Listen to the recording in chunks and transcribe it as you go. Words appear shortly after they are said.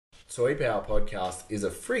Toy Power Podcast is a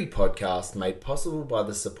free podcast made possible by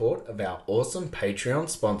the support of our awesome Patreon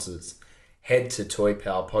sponsors. Head to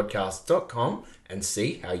toypowerpodcast.com and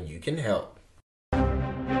see how you can help. Oh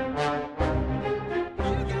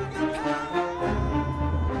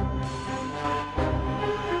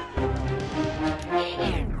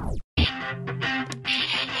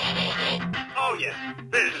yeah,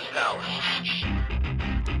 this is power.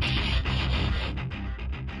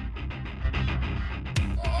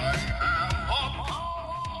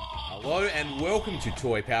 Hello and welcome to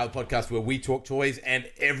Toy Power, the podcast where we talk toys and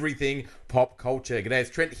everything pop culture. G'day, it's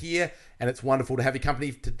Trent here, and it's wonderful to have your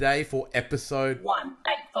company today for episode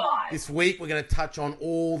 185. This week we're going to touch on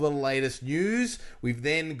all the latest news. We've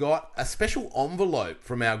then got a special envelope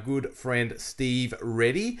from our good friend Steve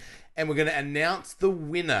Reddy, and we're going to announce the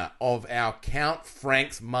winner of our Count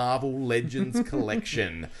Frank's Marvel Legends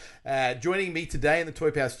collection. Joining me today in the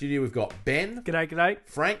Toy Power studio, we've got Ben, G'day.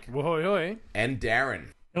 Frank, Hoi hoi. and Darren.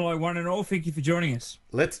 Hello, one and all. Thank you for joining us.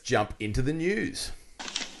 Let's jump into the news.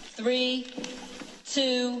 3,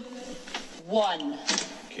 2, 1.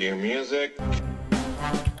 Cue music. So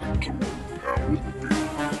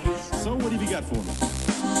what have you got for me?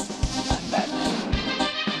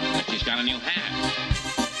 She's got a new hat.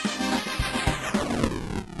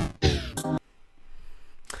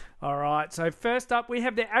 All right, so first up, we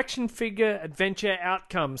have the action figure adventure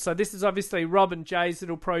outcome. So this is obviously Rob and Jay's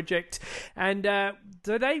little project. And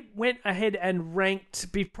so they went ahead and ranked,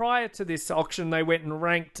 prior to this auction, they went and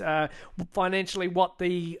ranked financially what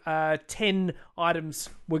the 10 items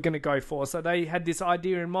were going to go for. So they had this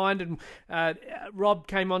idea in mind, and Rob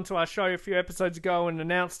came onto our show a few episodes ago and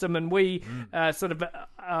announced them, and we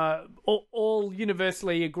all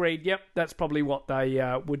universally agreed, yep, that's probably what they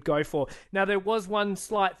would go for. Now, there was one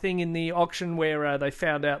slight thing in the auction where they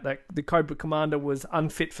found out that the Cobra Commander was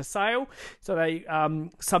unfit for sale, so they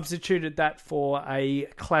substituted that for a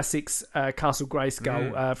Classics Castle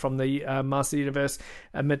Grayskull from the Master Universe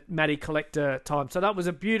Matty Collector time. So that was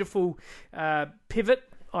a beautiful pivot,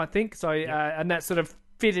 I think. So and that sort of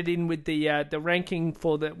fitted in with the ranking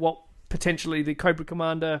for what potentially the Cobra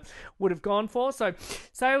Commander would have gone for. So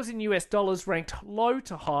sales in US dollars ranked low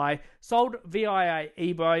to high, sold via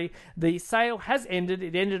eBay. The sale has ended.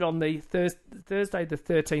 It ended on the Thursday the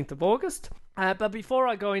 13th of August. But before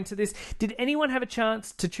I go into this, did anyone have a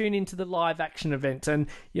chance to tune into the live action event and,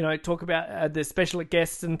 talk about the special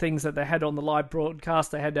guests and things that they had on the live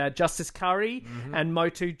broadcast? They had Justice Curry and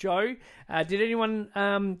Motu Joe. Did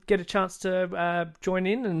anyone get a chance to join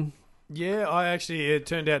in? And Yeah, it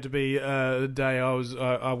turned out to be the day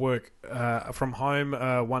I work from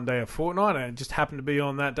home one day a fortnight, and it just happened to be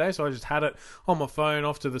on that day, so I just had it on my phone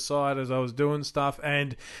off to the side as I was doing stuff,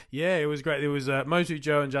 and yeah, it was great. There was Motu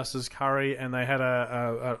Joe and Justice Curry, and they had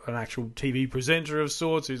an actual TV presenter of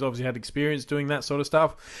sorts who's obviously had experience doing that sort of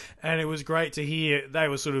stuff, and it was great to hear they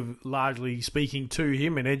were sort of largely speaking to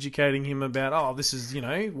him and educating him about, this is,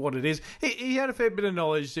 what it is. He had a fair bit of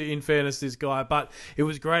knowledge, in fairness, this guy, but it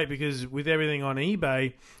was great because with everything on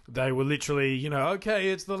eBay, they were literally, okay,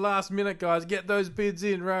 it's the last minute, guys, get those bids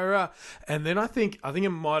in, rah, rah. And then I think it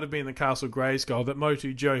might have been the Castle Grayskull that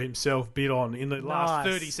Motu Joe himself bid on in the last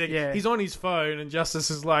 30 seconds. Yeah. He's on his phone, and Justice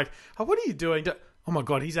is like, what are you doing? Oh my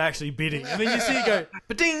God, he's actually bidding. And then you see it go,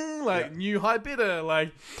 ba-ding, new high bidder.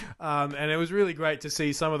 And it was really great to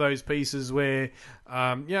see some of those pieces where,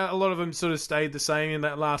 a lot of them sort of stayed the same in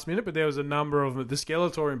that last minute, but there was a number of them, the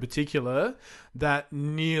Skeletor in particular, that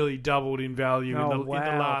nearly doubled in value in the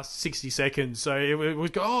last 60 seconds. So it was,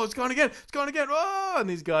 it's gone again, and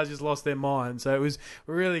these guys just lost their mind. So it was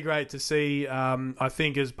really great to see, I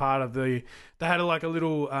think as part of they had a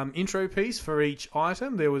little intro piece for each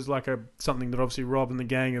item. There was something that obviously Rob and the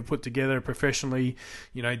gang have put together professionally,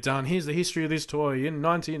 done. Here's the history of this toy in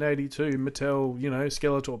 1982, Mattel,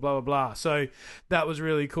 Skeletor, blah, blah, blah. So that was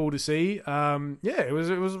really cool to see. It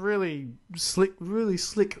was really slick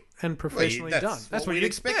and professionally done. That's what you'd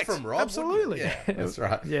expect from Rob. Absolutely. Yeah, that's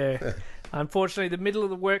right. yeah. Unfortunately, the middle of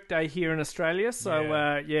the workday here in Australia,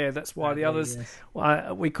 so that's why the others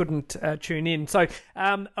we couldn't tune in. So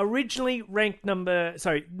originally ranked number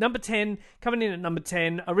 10, coming in at number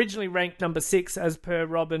 10, originally ranked number 6 as per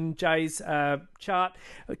Rob and Jay's chart,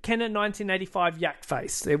 Kenner 1985 Yak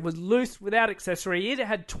Face. It was loose without accessory. It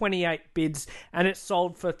had 28 bids and it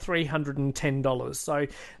sold for $310. So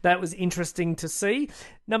that was interesting to see.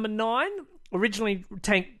 Number 9, originally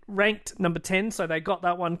ranked number 10, so they got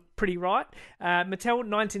that one pretty right. Mattel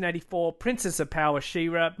 1984 Princess of Power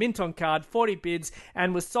She-Ra, mint on card, 40 bids,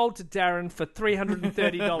 and was sold to Darren for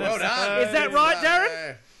 $330. Well done. Is that right,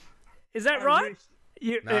 Darren? Is that right?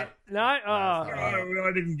 No? Oh,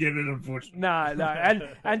 I didn't get it, unfortunately. no.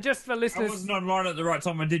 And just for I listeners... wasn't online at the right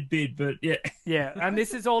time. I did bid, but yeah. Yeah, and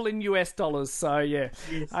this is all in US dollars, so yeah.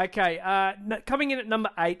 Yes. Okay, coming in at number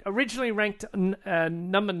 8, originally ranked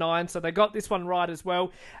number 9, so they got this one right as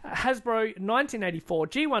well. Hasbro 1984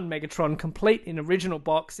 G1 Megatron, complete in original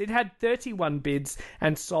box. It had 31 bids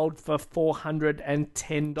and sold for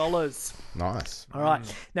 $410. Nice. All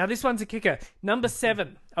right, now this one's a kicker. Number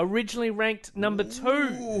 7, originally ranked number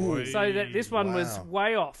 2, so that this one was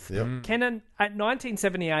way off. Yep. Canon at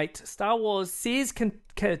 1978, Star Wars Sears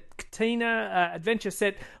Katina adventure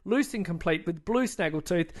set, loose and complete with blue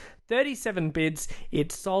snaggletooth, 37 bids.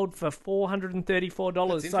 It sold for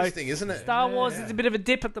 $434. That's interesting, isn't it? Star Wars is a bit of a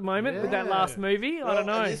dip at the moment with that last movie. I don't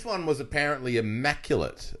know. And this one was apparently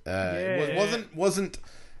immaculate. It wasn't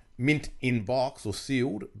mint in box or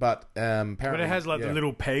sealed, but apparently... But it has like the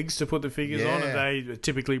little pegs to put the figures on, and they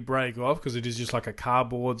typically break off because it is just like a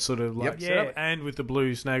cardboard sort of like setup, and with the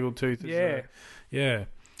blue snaggletooth.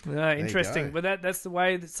 Interesting. But that's the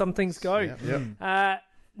way that some things go.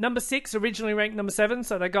 Number 6, originally ranked number 7,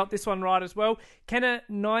 so they got this one right as well. Kenner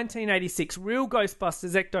 1986 Real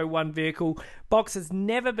Ghostbusters Ecto-1 vehicle. Box has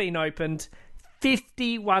never been opened.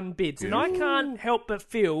 51 bids. And I can't help but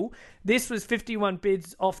feel this was 51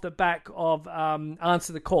 bids off the back of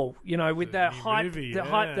Answer the Call. You know, with the hype,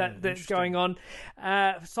 hype that's going on.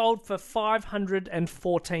 Sold for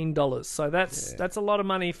 $514. So that's a lot of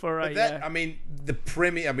money for a... I mean,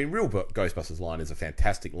 Real Ghostbusters line is a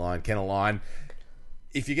fantastic line. Kenner line.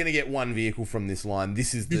 If you're going to get one vehicle from this line,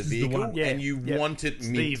 this is the vehicle, and you want it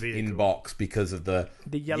mint in box because of the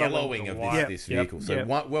yellowing of this vehicle. So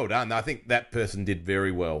well done. I think that person did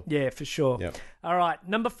very well. Yeah, for sure. Yep. All right,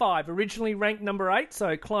 number 5, originally ranked number 8,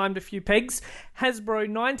 so climbed a few pegs. Hasbro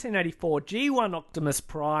 1984 G1 Optimus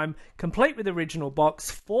Prime, complete with original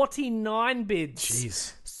box, 49 bids.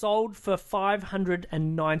 Jeez. Sold for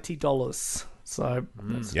 $590. So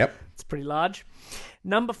it's pretty large.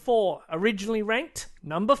 Number 4, originally ranked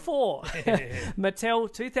number 4.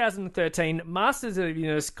 Mattel 2013 Masters of the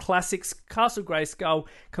Universe Classics Castle Grayskull,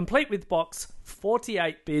 complete with box,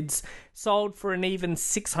 48 bids, sold for an even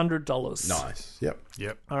 $600. Nice.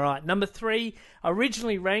 Yep. All right, number 3,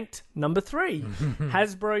 originally ranked number 3.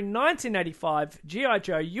 Hasbro 1985 G.I.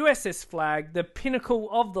 Joe USS Flag, the pinnacle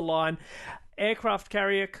of the line. Aircraft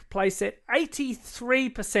carrier playset,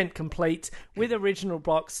 83% complete with original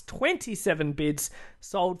box, 27 bids,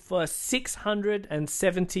 sold for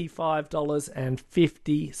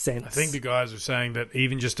 $675.50. I think the guys were saying that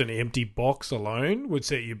even just an empty box alone would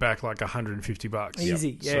set you back like $150.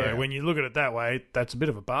 Easy, So when you look at it that way, that's a bit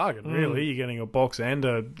of a bargain, really. You're getting a box and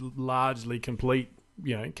a largely complete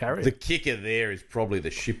carrier. The kicker there is probably the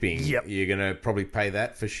shipping. Yep. You're going to probably pay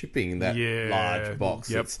that for shipping that large box.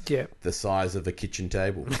 It's the size of a kitchen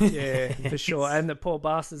table. Yeah, for sure. And the poor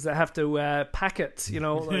bastards that have to pack it,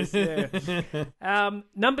 all those.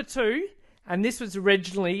 Number 2, and this was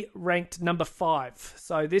originally ranked number 5.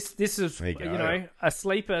 So this is a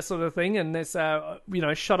sleeper sort of thing, and this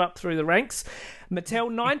shot up through the ranks. Mattel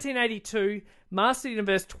 1982 Master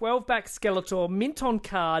Universe 12-back Skeletor, mint on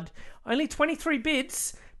card, only 23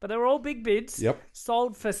 bids, but they were all big bids. Yep.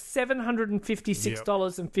 Sold for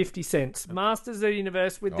 $756.50. Masters of the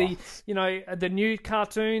Universe with the new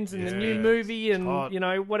cartoons and the new movie and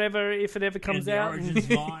whatever, if it ever comes out.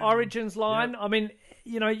 Origins line. I mean,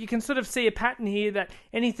 you can sort of see a pattern here that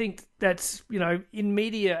anything that's, in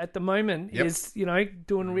media at the moment is,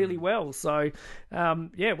 doing really well. So,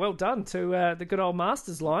 well done to the good old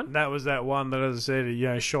Masters line. That was that one that, as I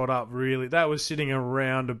said, shot up really. That was sitting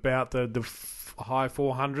around about the high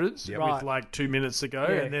 400s with like 2 minutes to go,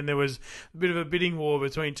 and then there was a bit of a bidding war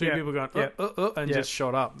between two people going and just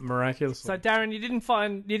shot up miraculously. So Darren, you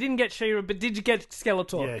didn't get She-Ra, but did you get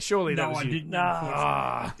Skeletor? Yeah, surely that was I you. didn't.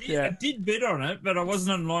 I did bid on it, but I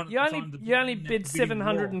wasn't online. You only bid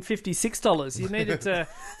 $756. You needed to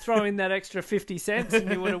throw in that extra 50 cents, and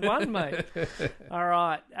you would have won, mate. All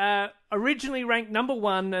right. Originally ranked number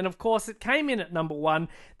 1, and of course it came in at number 1,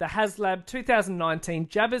 the HasLab 2019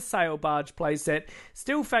 Jabba's Sail Barge playset,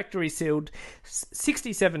 still factory sealed,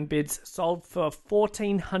 67 bids, sold for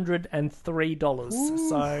 $1,403.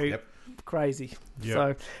 So crazy. Yep.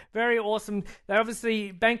 So very awesome. They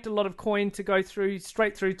obviously banked a lot of coin to go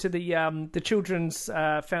straight through to the Children's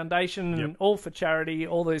Foundation, and all for charity,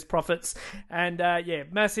 all those profits. And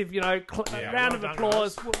massive, round of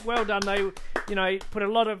applause. Well done. They, put a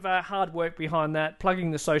lot of hard work behind that,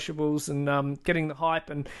 plugging the sociables and getting the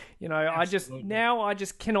hype. And I just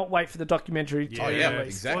cannot wait for the documentary to be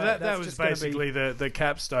released. Exactly. Well, that was basically the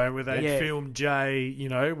capstone where they filmed Jay,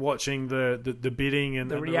 watching the bidding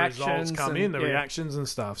and the reactions reactions come and- in, the yeah. reactions and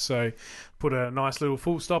stuff. So put a nice little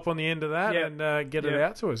full stop on the end of that Yeah. and get it Yeah.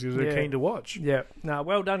 out to us because we're Yeah. keen to watch. Yeah. No,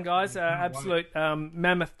 well done, guys. Absolute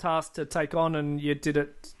mammoth task to take on, and you did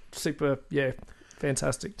it super. Yeah,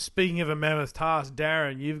 fantastic. Speaking of a mammoth task,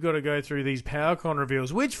 Darren, you've got to go through these PowerCon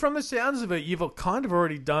reveals, which from the sounds of it, you've kind of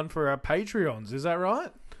already done for our Patreons. Is that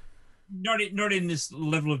right? Not in this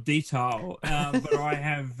level of detail, but I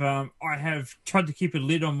have tried to keep a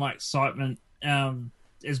lid on my excitement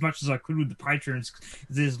as much as I could with the patrons.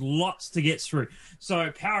 There's lots to get through.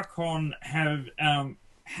 So PowerCon have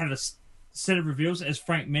had a set of reveals, as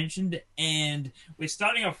Frank mentioned, and we're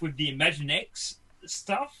starting off with the Imaginext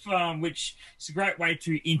stuff, which is a great way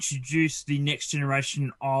to introduce the next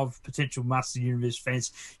generation of potential Masters of the Universe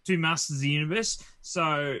fans to Masters of the Universe.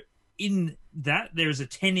 So in that, there is a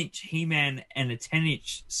 10-inch He-Man and a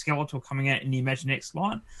 10-inch Skeletor coming out in the Imaginext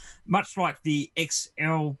line, much like the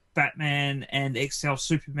XL Batman and XL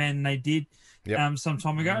Superman they did some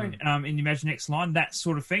time ago in the Imaginext line. That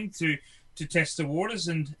sort of thing to test the waters.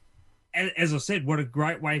 And as I said, what a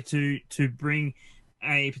great way to bring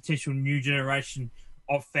a potential new generation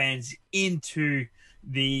of fans into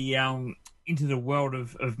the world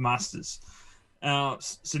of Masters.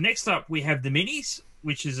 So next up, we have the minis,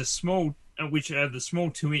 which is which are the small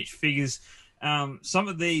 2-inch figures. Some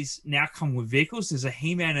of these now come with vehicles. There's a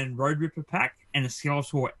He-Man and Road Ripper pack, and a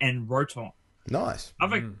Skeletor and Rotom. Nice.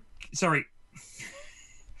 Other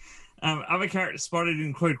characters spotted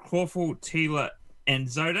include Clawful, Teela, and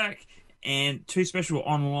Zodak, and 2 special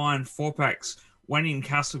online 4-packs, one in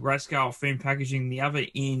Castle Grayscale theme packaging, the other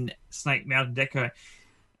in Snake Mountain Deco.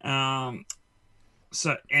 And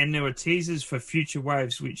there were teasers for future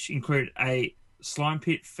waves, which include a Slime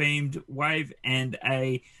Pit themed wave and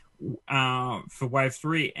a for Wave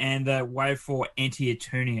 3 and a Wave 4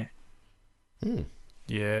 Anti-Eternia.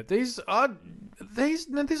 Yeah, this is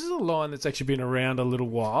a line that's actually been around a little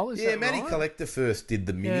while. Is that Matty right? Collector first did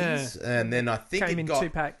the minis, and then I think Came it in got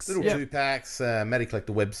 2-packs. little Yep. 2-packs. Matty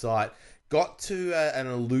Collector website got to an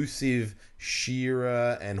elusive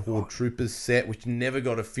She-Ra and Horde Troopers set, which never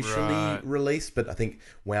got officially released, but I think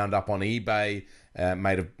wound up on eBay.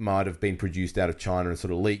 Might have been produced out of China and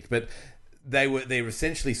sort of leaked, but they were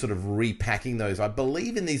essentially sort of repacking those, I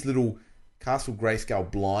believe, in these little Castle Grayscale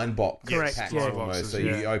blind box Correct, packs yeah. almost. So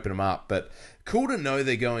Yeah. you open them up, but cool to know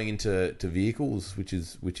they're going into vehicles, which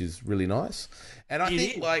is really nice. And I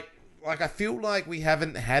think like I feel like we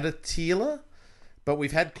haven't had a Teela, but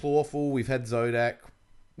we've had Clawful, we've had Zodak,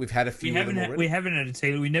 we've had a few. We haven't had a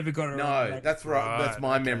Teela. We never got it. No, that's right. That's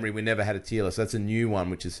my memory. We never had a Teela, so that's a new one,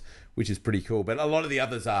 which is pretty cool. But a lot of the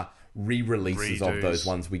others are re-releases of Redos. those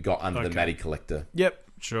ones we got under the Matty Collector. Yep,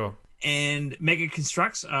 sure. And Mega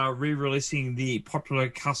Constructs are re-releasing the popular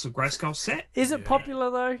Castle Grayskull set. Is it popular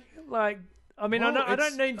though? Like, I mean, Well, I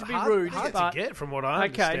don't mean to be rude, hard but to get from what I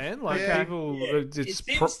understand. Like people, It it's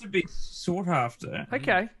seems to be sought after.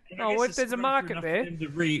 okay. And I Oh, guess well, it's if there's a good market enough there, for them to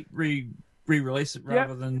re-release it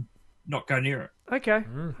rather than not go near it. okay,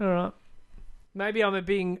 all right. Maybe I'm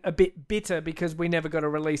being a bit bitter because we never got a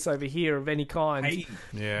release over here of any kind. Hey,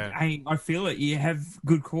 I feel it. You have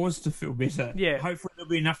good cause to feel better. Yeah. Hopefully there'll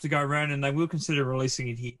be enough to go around, and they will consider releasing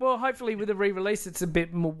it here. Well, hopefully with the re-release, it's a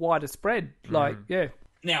bit more wider spread. Like, yeah.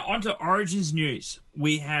 Now, onto Origins news.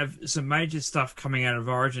 We have some major stuff coming out of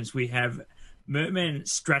Origins. We have Merman,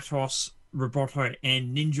 Stratos, Roboto,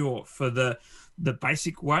 and Ninja for the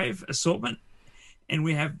basic wave assortment. And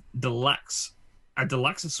we have a deluxe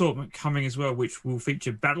assortment coming as well, which will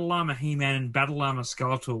feature Battle Armor He-Man and Battle Armor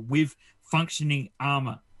Skeletor with functioning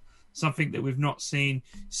armor. Something that we've not seen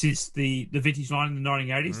since the vintage line in the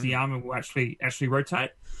 1980s. The armor will actually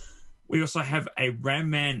rotate. We also have a Ram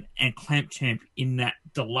Man and Clamp Champ in that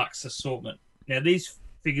deluxe assortment. Now, these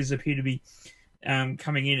figures appear to be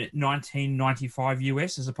coming in at $19.95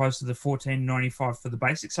 US as opposed to the $14.95 for the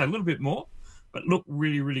basic. So a little bit more, but look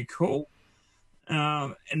really, really cool.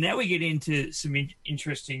 And now we get into some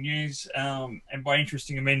interesting news. And by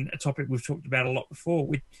interesting, I mean a topic we've talked about a lot before.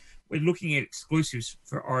 We're looking at exclusives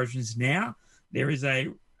for Origins now. There is a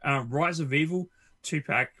Rise of Evil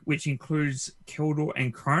 2-pack, which includes Keldor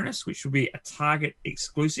and Cronus, which will be a Target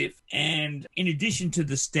exclusive. And in addition to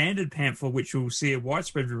the standard pamphlet, which will see a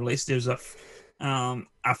widespread release, there's a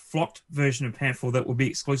flocked version of pamphlet that will be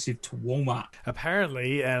exclusive to Walmart.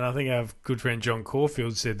 Apparently, and I think our good friend John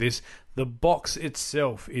Caulfield said this, the box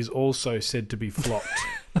itself is also said to be flocked.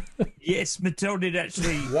 Yes, Mattel did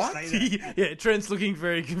actually say that. Yeah, Trent's looking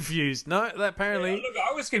very confused. No, that apparently... Yeah, look,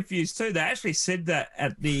 I was confused too. They actually said that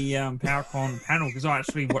at the PowerCon panel because I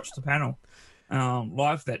actually watched the panel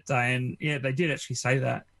live that day, and yeah, they did actually say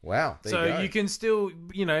that. Wow. There So you go. you can still,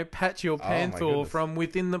 pat your my Panther goodness. from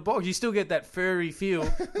within the box. You still get that furry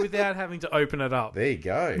feel without having to open it up. There you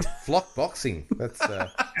go. Flock boxing. That's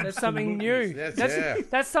That's something new. Yes, that's, yeah.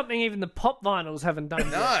 that's something even the pop vinyls haven't done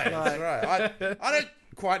no. yet. That's right. I don't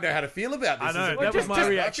quite know how to feel about this. I know, as that was my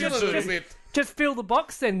reaction I feel a too. little bit. Just fill the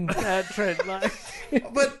box then, Trent. Like,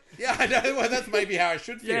 But yeah, I know. Well, that's maybe how I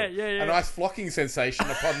should feel. Yeah. A nice flocking sensation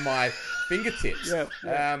upon my fingertips.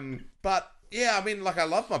 Yeah. But yeah, I mean, like I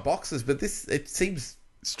love my boxes, but it seems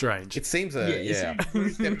Strange. a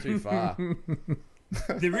step too far.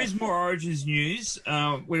 There is more Origins news.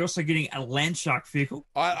 We're also getting a Landshark vehicle.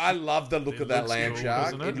 I love the look of that looks land cool, shark.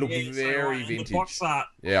 doesn't It it? looks Yeah, very and vintage. The box art,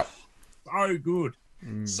 Yeah. so good.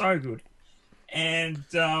 So good. And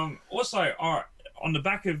also, on the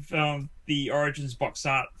back of the Origins box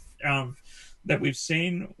art that we've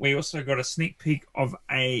seen, we also got a sneak peek of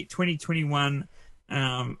a 2021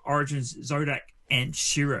 Origins Zodak and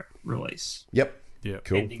Shira release. Yep. Yeah,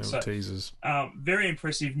 Cool. Ending. So, teasers. very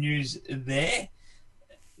impressive news there.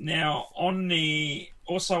 Now, on the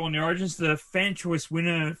Origins, the fan choice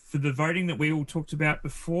winner for the voting that we all talked about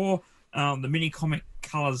before, the mini comic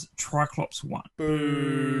Colors Triclops won.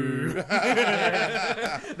 Boo.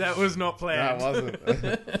 That was not No, planned. it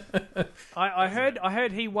wasn't. I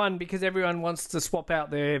heard he won because everyone wants to swap out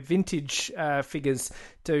their vintage figures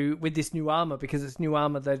with this new armor because it's new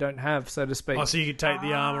armor they don't have, so to speak. Oh, so you could take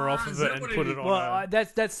the armor off is of it that and what put it it is? on. Well,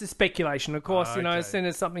 that's the speculation. Of course, okay. as soon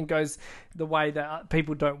as something goes the way that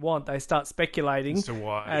people don't want, they start speculating As to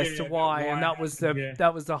why. and that was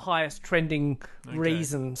the highest trending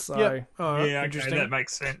reason. So Yep. All right. Yeah, okay, Interesting. that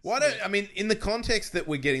makes sense. In the context that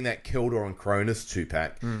we're getting that Kildor and Cronus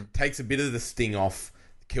 2-pack, takes a bit of the sting off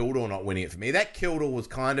Kildor not winning it for me. That Kildor was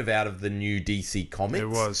kind of out of the new DC comics. It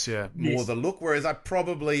was, yeah. More the look, whereas I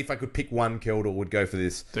probably, if I could pick one Kildor, would go for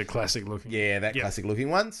this. The classic looking. Yeah, that classic looking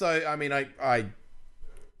one. So, I mean, I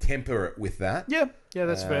temper it with that. Yeah,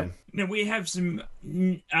 that's fair. Now we have some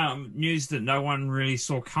news that no one really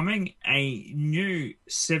saw coming. A new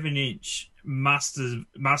 7-inch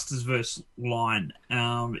Mastersverse line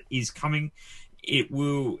is coming. It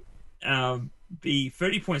will be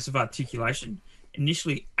 30 points of articulation.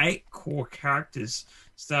 Initially 8 core characters,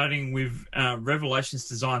 starting with Revelations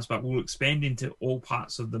designs, but will expand into all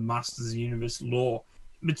parts of the Masters Universe lore.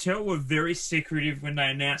 Mattel were very secretive when they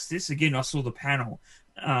announced this. Again, I saw the panel,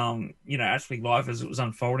 actually live as it was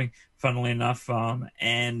unfolding, funnily enough,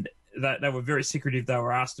 and they were very secretive. They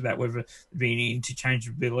were asked about whether there'd be any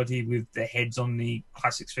interchangeability with the heads on the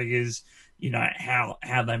classics figures, how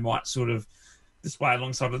they might sort of display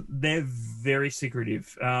alongside it. They're very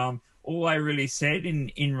secretive. All they really said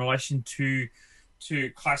in relation to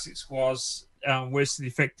classics was words to the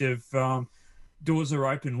effect of doors are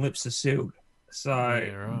open, lips are sealed.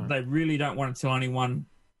 So they really don't want to tell anyone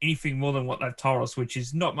anything more than what they've told us, which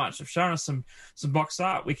is not much. They've shown us some box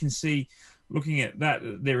art. We can see, looking at that,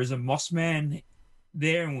 there is a Mossman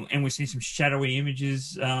there, and we see some shadowy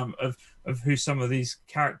images of who some of these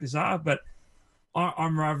characters are. But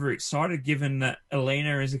I'm rather excited, given that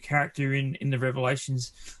Elena is a character in the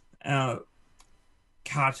Revelations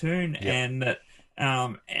cartoon, and that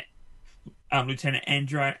Lieutenant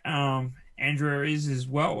Andrea is as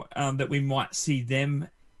well, that we might see them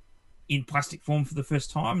in plastic form for the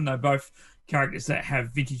first time. And they're both characters that have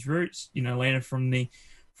vintage roots. Lena from the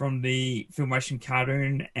Filmation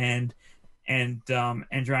cartoon, and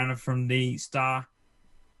Andriana from the Star,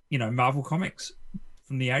 Marvel comics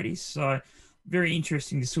from the 80s. So very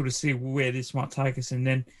interesting to sort of see where this might take us, and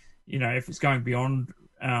then if it's going beyond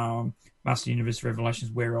Master Universe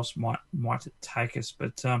Revelations, where else might it take us?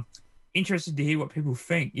 But interested to hear what people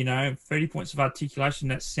think. 30 points of articulation,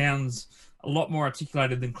 that sounds a lot more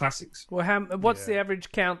articulated than classics. well, what's the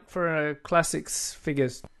average count for classics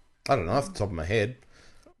figures? I don't know off the top of my head.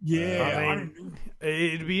 Yeah,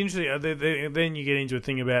 It'd be interesting. Then you get into a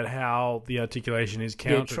thing about how the articulation is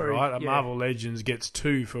counted, true, right? yeah. Marvel Legends gets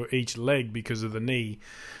 2 for each leg because of the knee,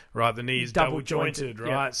 right? The knee is double jointed, right?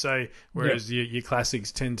 yeah. So whereas your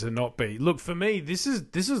classics tend to not be. Look, for me, this is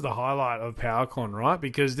the highlight of PowerCon, right?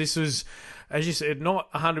 Because this was, as you said,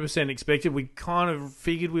 not 100% expected. We kind of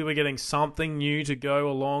figured we were getting something new to go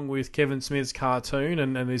along with Kevin Smith's cartoon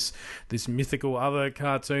and this mythical other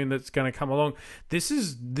cartoon that's going to come along. This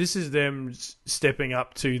is them stepping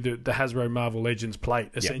up to the Hasbro Marvel Legends plate,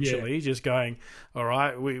 essentially, just going, all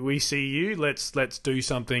right, we see you. Let's do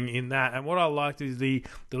something in that. And what I liked is the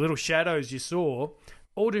little shadows you saw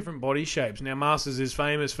all different body shapes. Now, Masters is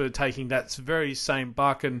famous for taking that very same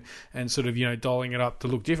buck and sort of, dolling it up to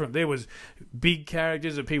look different. There was big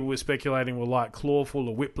characters that people were speculating were like Clawful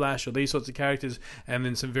or Whiplash or these sorts of characters, and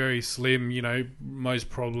then some very slim, most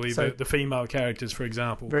probably the female characters, for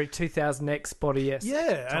example. Very 2000X body, yes.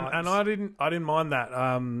 Yeah, and I didn't mind that.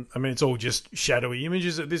 I mean, it's all just shadowy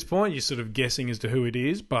images at this point. You're sort of guessing as to who it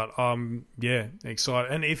is, but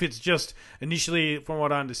excited. And if it's just initially, from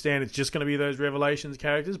what I understand, it's just going to be those Revelations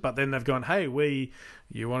characters, but then they've gone, hey,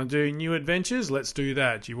 you want to do new adventures? Let's do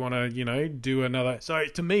that. You want to, do another. So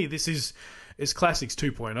to me, it's Classics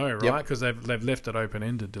 2.0, right? Because they've left it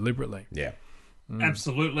open-ended deliberately. Yeah.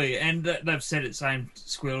 Absolutely, and they've said it same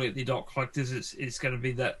squarely at the Adult Collectors. It's going to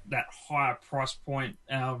be that higher price point,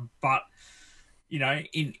 but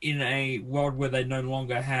in a world where they no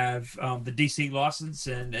longer have the DC license,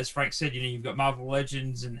 and as Frank said, you've got Marvel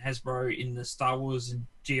Legends and Hasbro in the Star Wars and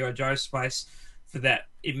G.I. Joe space. For that,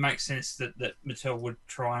 it makes sense that Mattel would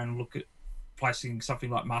try and look at placing something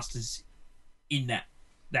like Masters in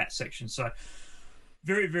that section. So,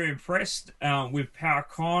 very, very impressed with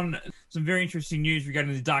PowerCon. Some very interesting news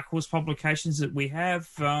regarding the Dark Horse publications that we have.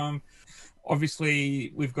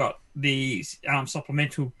 Obviously, we've got the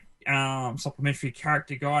supplementary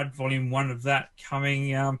character guide, volume 1 of that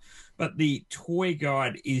coming. But the toy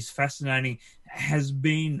guide is fascinating. Has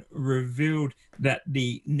been revealed that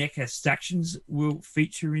the NECA Stactions will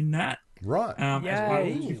feature in that. Right. As part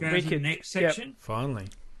of the 2000 next section. Yep. Finally.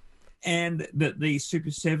 And that the Super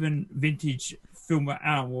 7 vintage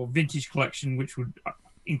vintage collection, which would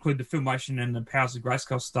include the Filmation and the Powers of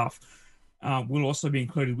Grayskull stuff, will also be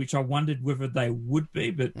included, which I wondered whether they would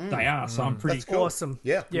be, but they are. So I'm pretty cool. Awesome.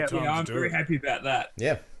 Yeah. I'm very happy about that.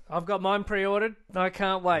 Yeah. I've got mine pre-ordered. I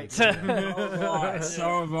can't wait. So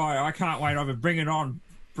have I. I can't wait. Bring it on.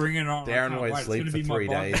 Bring it on. Darren won't sleep for 3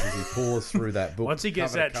 days as he pours through that book. Once he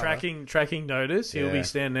gets that tracking notice, he'll be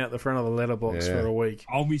standing out the front of the letterbox for a week.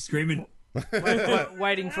 I'll be screaming.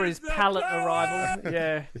 Waiting for his pallet arrival.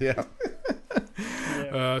 Yeah. Yeah.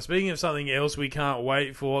 Speaking of something else we can't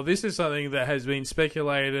wait for, this is something that has been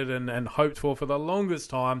speculated and hoped for the longest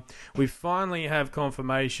time. We finally have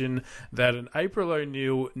confirmation that an April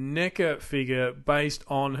O'Neil NECA figure based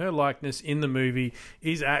on her likeness in the movie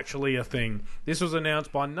is actually a thing. This was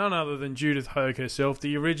announced by none other than Judith Hoag herself,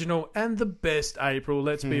 the original and the best April,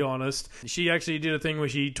 let's be honest. She actually did a thing where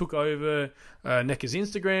she took over NECA's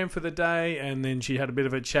Instagram for the day, and then she had a bit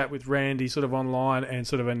of a chat with Randy sort of online and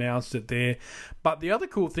sort of announced it there. But the other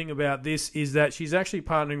cool thing about this is that she's actually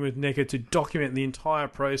partnering with NECA to document the entire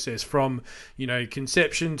process from,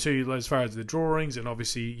 conception to as far as the drawings and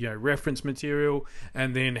obviously, reference material,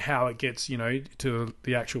 and then how it gets, to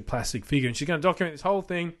the actual plastic figure. And she's going to document this whole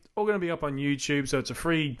thing. All going to be up on YouTube, so it's a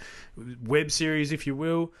free web series, if you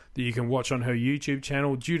will, that you can watch on her YouTube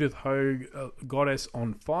channel, Judith Hoag, Goddess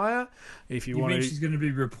on Fire. If you want mean she's going to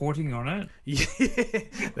be reporting on it? Yeah,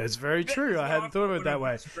 that's very true. I hadn't thought of it that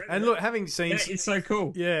way. And look, having seen, it's so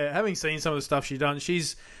cool. Yeah, having seen some of the stuff she's done,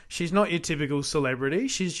 she's not your typical celebrity.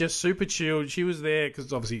 She's just super chilled. She was there because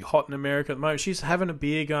it's obviously hot in America at the moment. She's having a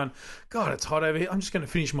beer, going, God, it's hot over here. I'm just going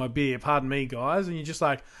to finish my beer. Pardon me, guys. And you're just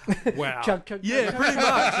like, wow. Yeah, pretty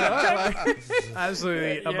much. Right?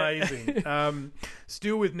 Absolutely amazing.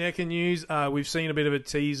 Still with NECA news, we've seen a bit of a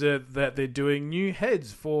teaser that they're doing new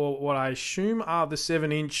heads for what I assume are the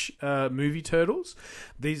 7-inch movie turtles.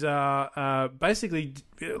 These are basically,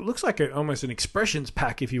 it looks like almost an expressions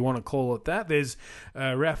pack, if you want to call it that. There's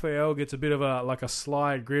Raphael gets a bit of a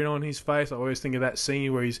sly grin on his face. I always think of that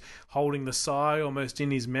scene where he's holding the sigh almost in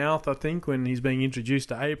his mouth, I think, when he's being introduced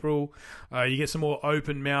to April. You get some more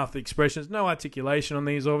open mouth expressions. No articulation on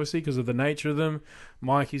these, obviously, because of the nature of them.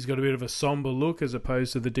 Mikey's got a bit of a somber look as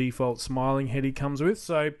opposed to the default smiling head he comes with.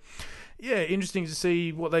 So, yeah, interesting to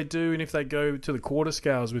see what they do and if they go to the quarter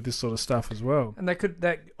scales with this sort of stuff as well. And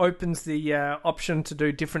that opens the option to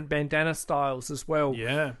do different bandana styles as well.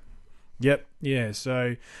 Yeah. Yep. Yeah.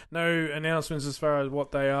 So no announcements as far as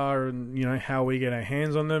what they are and how we get our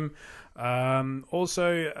hands on them.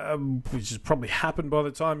 Which has probably happened by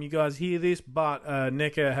the time you guys hear this, but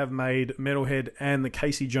NECA have made Metalhead and the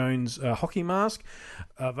Casey Jones hockey mask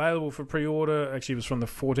available for pre-order. Actually, it was from the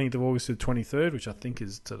 14th of August to the 23rd, which I think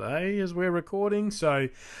is today as we're recording. So,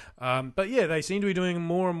 but yeah, they seem to be doing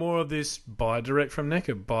more and more of this buy direct from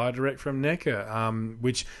NECA,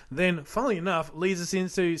 which then, funnily enough, leads us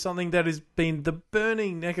into something that has been the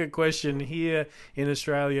burning NECA question here in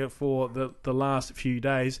Australia for the last few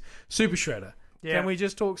days. Super Shredder. Yeah. Can we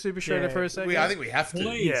just talk Super Shredder Yeah. for a second? I think we have to.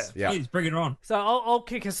 Please, Yeah. please bring it on. So I'll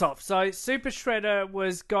kick us off. So Super Shredder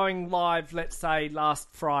was going live, let's say, last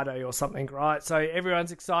Friday or something, right? So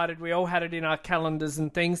everyone's excited. We all had it in our calendars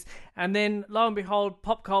and things. And then, lo and behold,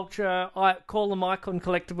 Pop Culture, I call them Icon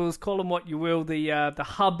Collectibles, call them what you will, the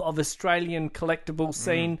hub of Australian collectible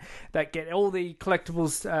scene that get all the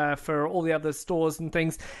collectibles for all the other stores and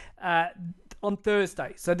things. On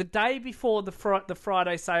Thursday, so the day before the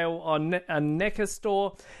Friday sale on NECA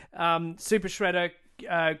store, Super Shredder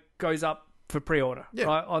goes up for pre-order,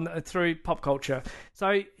 right, through Pop Culture.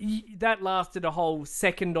 So that lasted a whole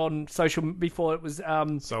second on social before it was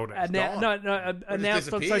Sold out.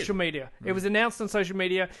 announced on social media. It was announced on social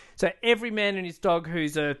media. So every man and his dog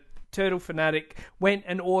who's a turtle fanatic went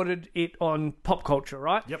and ordered it on Pop Culture,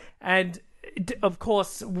 right? Yep. And of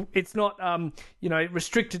course, it's not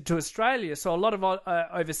restricted to Australia, so a lot of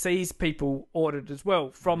overseas people ordered as well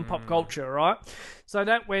from Pop Culture, right? So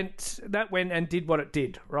that went and did what it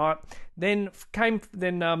did, right? Then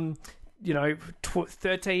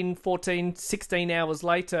 13, 14, 16 hours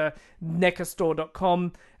later,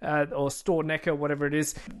 NECAstore.com or Store NECA, whatever it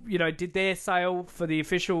is, did their sale for the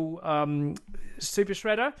official Super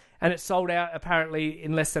Shredder, and it sold out apparently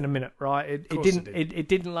in less than a minute, right? It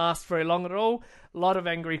didn't last very long at all. A lot of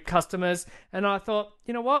angry customers, and I thought,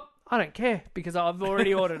 you know what? I don't care because I've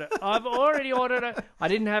already ordered it. I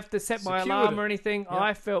didn't have to set my alarm or anything. Yep.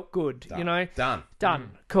 I felt good, Done.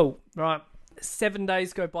 Cool, right? 7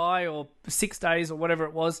 days go by, or 6 days, or whatever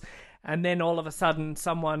it was, and then all of a sudden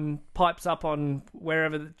someone pipes up on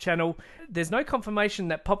wherever the channel. There's no confirmation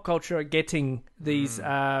that Pop Culture are getting these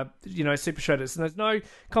Super Shredders, and there's no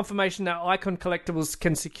confirmation that Icon Collectibles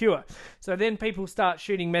can secure. So then people start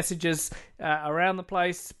shooting messages around the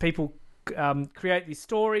place. People create these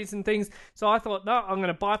stories and things. So I thought, no, I'm going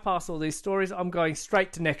to bypass all these stories. I'm going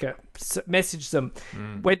straight to NECA, message them.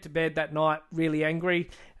 Went to bed that night really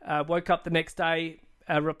angry. Woke up the next day,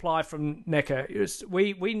 a reply from NECA.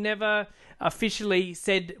 We never officially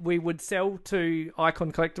said we would sell to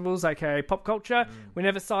Icon Collectibles, aka Pop Culture. We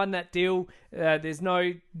never signed that deal. There's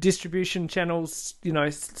no distribution channels,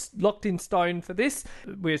 locked in stone for this.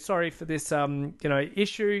 We're sorry for this,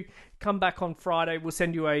 issue. Come back on Friday. We'll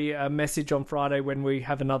send you a message on Friday when we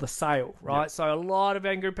have another sale, right? Yep. So a lot of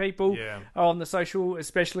angry people are on the social,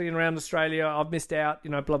 especially around Australia. I've missed out,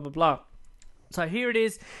 blah, blah, blah. So here it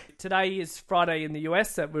is. Today is Friday in the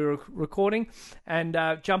US that we're recording, and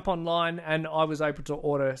jump online, and I was able to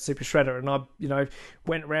order Super Shredder, and I,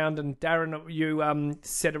 went around, and Darren, you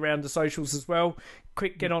set around the socials as well.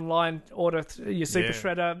 Quick, get online, order your Super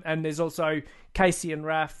Shredder, and there's also Casey and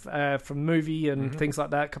Raph from Movie and things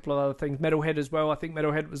like that. A couple of other things, Metalhead as well. I think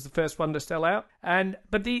Metalhead was the first one to sell out.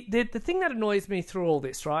 But the thing that annoys me through all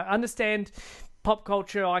this, right? I understand Pop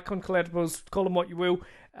Culture, Icon Collectibles, call them what you will.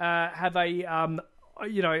 Have a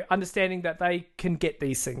understanding that they can get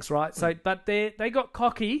these things, right? So, but they got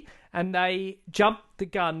cocky and they jumped the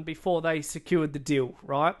gun before they secured the deal,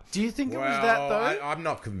 right? Do you think it was that though? I'm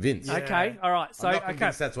not convinced. Yeah. Okay, all right. So, I'm not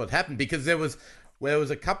convinced that's what happened, because there was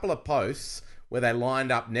a couple of posts where they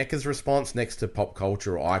lined up NECA's response next to Pop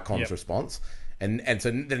Culture or Icon's response, and so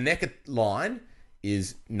the NECA line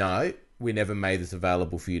is, no, we never made this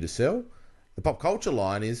available for you to sell. The Pop Culture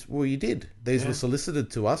line is, well, you did. These were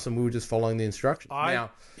solicited to us, and we were just following the instructions. And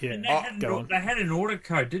they had an order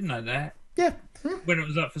code, didn't they? Yeah. When it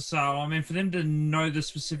was up for sale. I mean, for them to know the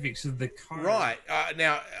specifics of the code. Right.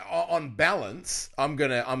 Now, on balance, I'm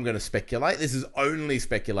gonna speculate. This is only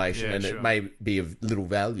speculation, it may be of little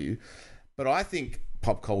value. But I think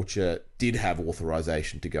Pop Culture did have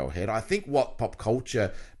authorization to go ahead. I think what Pop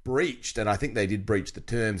Culture breached, and I think they did breach the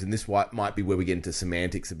terms, and this might be where we get into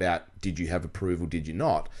semantics about did you have approval, did you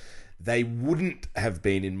not? They wouldn't have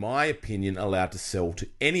been, in my opinion, allowed to sell to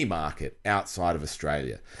any market outside of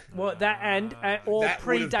Australia. Well, predating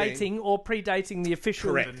the official.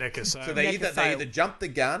 Correct. The NECA sale. So they either jumped the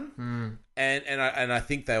gun, and I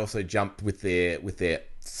think they also jumped with their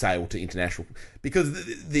sale to international, because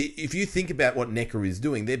if you think about what NECA is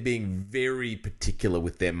doing, they're being very particular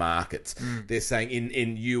with their markets. They're saying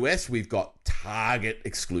in US we've got Target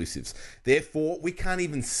exclusives, therefore we can't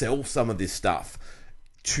even sell some of this stuff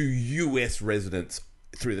to US residents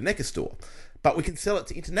through the NECA store, but we can sell it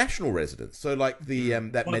to international residents. So like the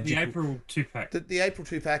the April 2-pack, the April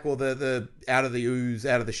 2-pack, or the Out of the Ooze,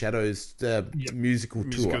 Out of the Shadows musical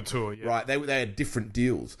tour, right? They had different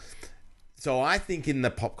deals. So I think in the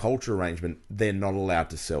Pop Culture arrangement, they're not allowed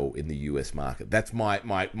to sell in the US market. That's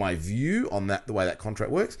my view on that, the way that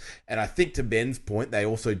contract works. And I think, to Ben's point, they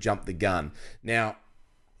also jumped the gun. Now,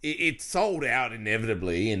 It sold out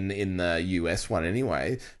inevitably in the US one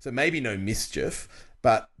anyway, so maybe no mischief.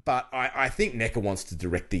 But I think NECA wants to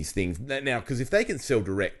direct these things now, because if they can sell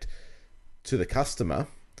direct to the customer,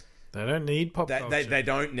 they don't need pop culture. They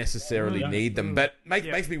don't necessarily need them. But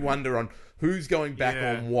makes me wonder on who's going back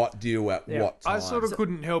on what deal at what time. I sort of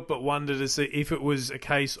couldn't help but wonder to see if it was a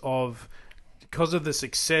case of, because of the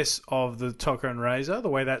success of the Tocker and Razor, the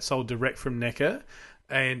way that sold direct from NECA,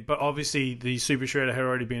 but obviously the Super Shredder had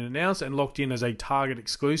already been announced and locked in as a Target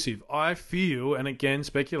exclusive. I feel, and again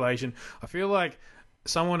speculation, I feel like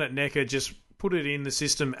someone at NECA just put it in the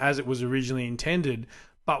system as it was originally intended.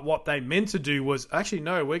 But what they meant to do was, actually,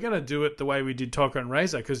 no, we're going to do it the way we did Tocker and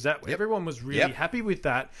Razor, because everyone was really happy with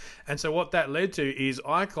that. And so what that led to is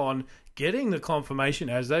Icon getting the confirmation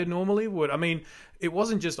as they normally would. I mean, it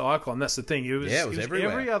wasn't just Icon, that's the thing. It was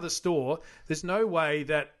everywhere. Every other store. There's no way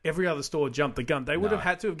that every other store jumped the gun. They would have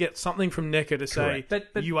had to get something from NECA to say,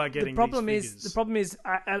 but you are getting these figures. The problem is,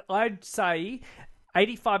 I'd say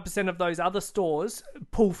 85% of those other stores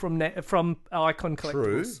pull from Icon Collectibles.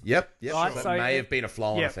 True. Yep. Right? So it may have been a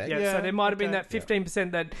flow-on effect. Yeah. So there might have been that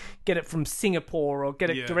 15% that get it from Singapore or get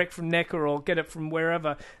it direct from NECA or get it from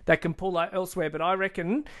wherever that can pull out elsewhere. But I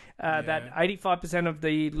reckon that 85% of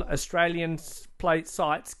the Australian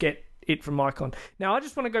sites get it from Icon. Now, I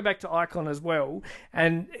just want to go back to Icon as well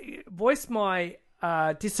and voice my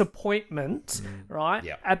disappointment,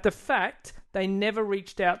 right, at the fact they never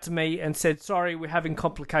reached out to me and said, sorry, we're having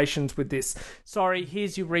complications with this. Sorry,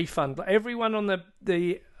 here's your refund. Everyone on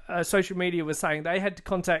the social media was saying they had to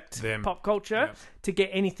contact Pop Culture to get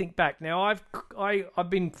anything back. Now, I've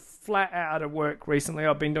been flat out of work recently.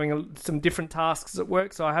 I've been doing some different tasks at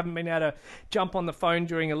work, so I haven't been able to jump on the phone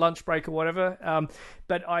during a lunch break or whatever.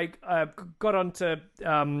 But I got onto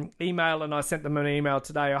email and I sent them an email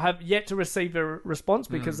today. I have yet to receive a response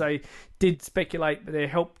because they did speculate their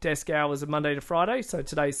help desk hours are Monday to Friday, so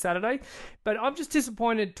today's Saturday. But I'm just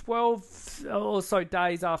disappointed 12 or so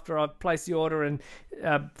days after I've placed the order and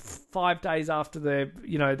 5 days after the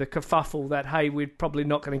kerfuffle that, hey, we're probably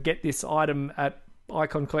not going to get this item at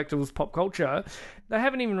Icon Collectibles Pop Culture, they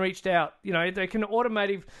haven't even reached out. They can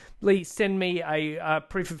automatically send me a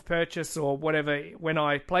proof of purchase or whatever when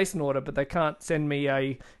I place an order, but they can't send me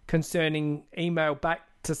a concerning email back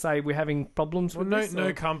to say we're having problems with this.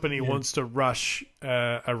 No company wants to rush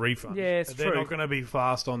a refund. Yeah, it's They're true. not going to be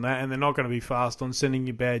fast on that, and they're not going to be fast on sending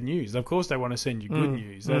you bad news. Of course, they want to send you good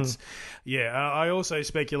news. That's I also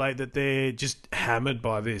speculate that they're just hammered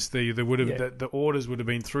by this. The orders would have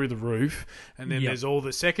been through the roof, and then there's all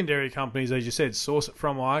the secondary companies, as you said, source it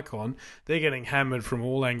from Icon. They're getting hammered from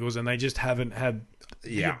all angles, and they just haven't had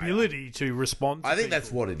the ability to respond. I think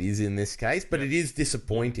that's what it is in this case, but it is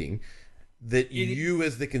disappointing that you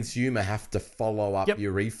as the consumer have to follow up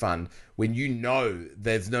your refund when you know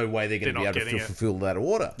there's no way they're going to be able to fulfill that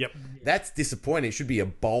order. Yep. That's disappointing. It should be a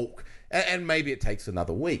bulk, and maybe it takes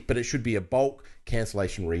another week, but it should be a bulk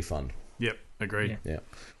cancellation refund. Yep, agreed. Yeah.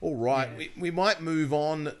 All right, we might move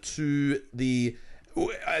on to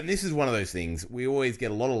and this is one of those things, we always get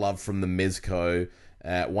a lot of love from the Mezco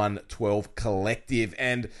 112 Collective,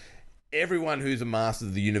 and everyone who's a Masters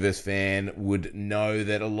of the Universe fan would know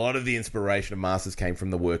that a lot of the inspiration of Masters came from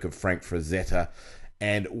the work of Frank Frazetta,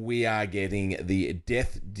 and we are getting the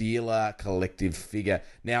Death Dealer Collective figure.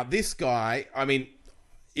 Now, this guy, I mean,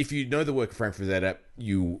 if you know the work of Frank Frazetta,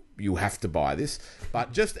 you have to buy this,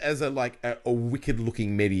 but just as a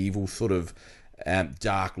wicked-looking medieval sort of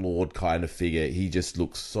Dark Lord kind of figure, he just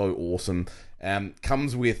looks so awesome.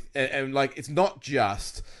 Comes with, and it's not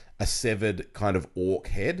just a severed kind of orc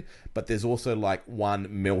head, but there's also one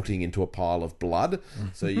melting into a pile of blood.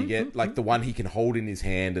 So you get the one he can hold in his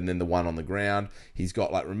hand and then the one on the ground. He's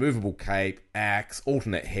got removable cape, axe,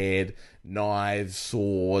 alternate head, knives,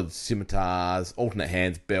 swords, scimitars, alternate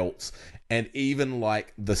hands, belts, and even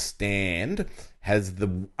the stand has the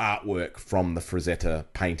artwork from the Frazetta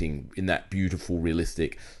painting in that beautiful,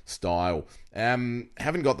 realistic style.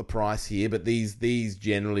 Haven't got the price here, but these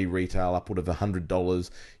generally retail upward of $100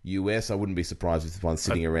 US. I wouldn't be surprised if this one's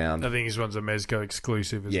sitting around. I think this one's a Mezco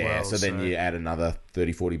exclusive as well. Yeah, so then you add another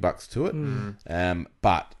 $30-$40 to it.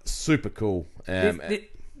 But super cool.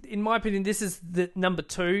 In my opinion, this is the number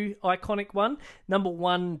 2 iconic one. Number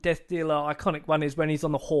 1 Death Dealer iconic one is when he's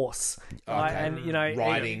on the horse, and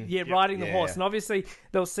riding, riding the horse. And obviously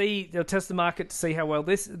they'll test the market to see how well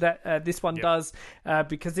this one does,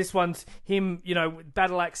 because this one's him,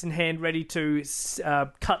 battle axe in hand, ready to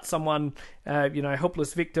cut someone,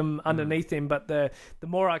 helpless victim underneath him. But the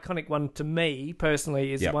more iconic one to me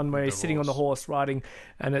personally is the one where he's sitting on the horse riding,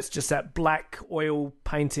 and it's just that black oil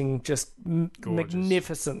painting, just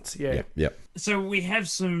magnificent. license. Yeah. Yep. So we have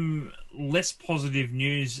some less positive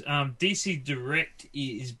news. DC Direct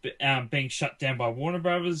is being shut down by Warner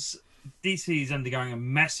Brothers. DC is undergoing a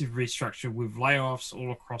massive restructure with layoffs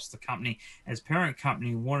all across the company as parent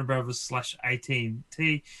company Warner Brothers /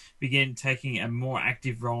 AT&T begin taking a more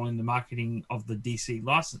active role in the marketing of the DC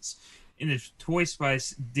license. In the toy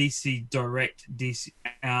space, DC Direct DC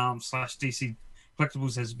 / DC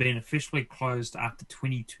Collectibles has been officially closed after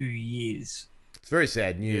 22 years. It's very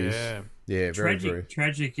sad news. Yeah, very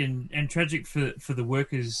tragic and tragic for the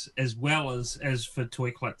workers as well as for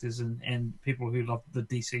toy collectors and people who love the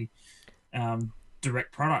DC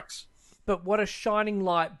Direct products. But what a shining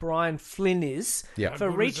light Brian Flynn is for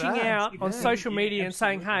reaching out on social media and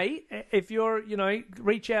saying, hey, if you're,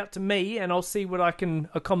 reach out to me and I'll see what I can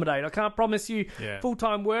accommodate. I can't promise you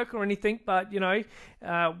full-time work or anything, but,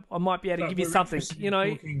 I might be able to give you something,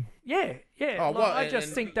 Yeah. Oh, well, I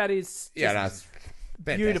just think that is that's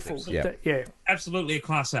beautiful. Yeah. Absolutely a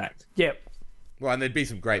class act. Yeah. Well, and there'd be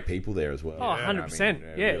some great people there as well. Oh,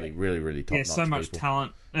 100%. Really top-notch so much people.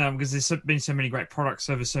 talent because there's been so many great products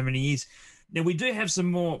over so many years. Now, we do have some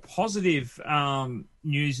more positive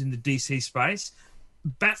news in the DC space.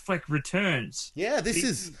 Batfleck returns. Yeah, this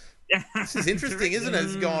is interesting, isn't it?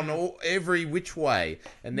 It's gone every which way,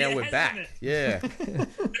 and now we're back. Yeah.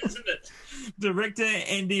 Isn't it? Director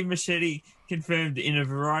Andy Muschietti confirmed in a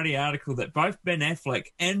Variety article that both Ben Affleck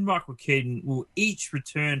and Michael Keaton will each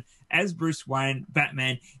return as Bruce Wayne,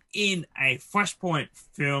 Batman, in a Flashpoint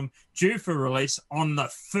film due for release on the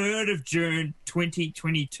 3rd of June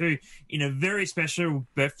 2022 in a very special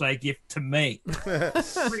birthday gift to me. 3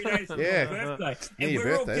 days for my birthday. And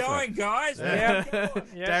we're all going, guys.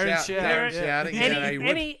 Darren's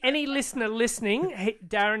shouting. Any listener listening,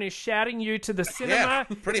 Darren is shouting you to the cinema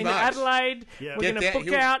in much. Adelaide. Yeah. We're going to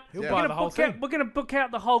book out. We're going to book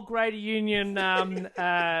out the whole Greater Union.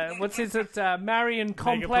 Marion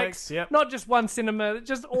Complex. Yep. Not just one cinema,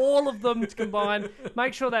 just all of them combined.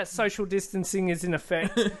 Make sure that social distancing is in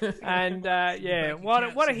effect. And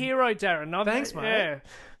what a hero, Darren. Thanks, mate. Yeah.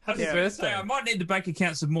 Happy birthday! I might need the bank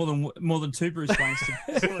accounts of more than 2 Bruce Waynes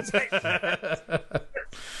to facilitate.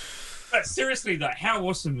 But seriously, though, how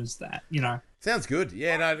awesome is that? Sounds good.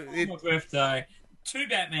 Yeah, my birthday, 2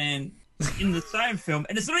 Batman in the same film,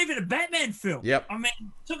 and it's not even a Batman film. Yep. I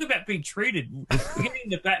mean, talk about being treated. We're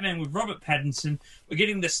getting the Batman with Robert Pattinson. We're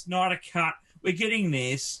getting the Snyder Cut. We're getting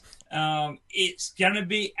this. It's going to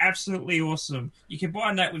be absolutely awesome. You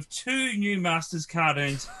combine that with 2 new Masters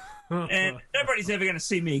cartoons, and nobody's ever going to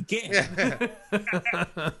see me again.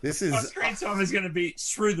 My screen time is going to be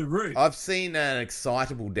through the roof. I've seen an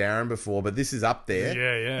excitable Darren before, but this is up there.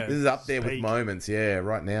 Yeah. This is up there with moments. Yeah,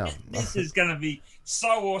 right now. This is going to be so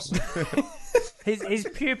awesome. His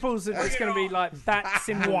pupils are just going to be like bat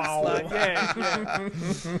symbols.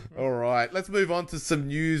 All right, let's move on to some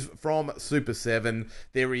news from Super 7.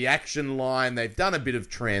 Their reaction line, they've done a bit of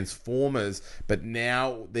Transformers, but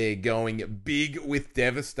now they're going big with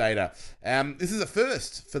Devastator. This is a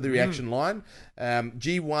first for the reaction line.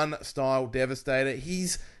 G1 style Devastator.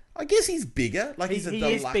 I guess he's bigger. Like he's a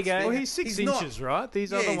deluxe. Is bigger. Well, he's 6 inches, right?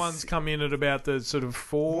 These other ones come in at about the sort of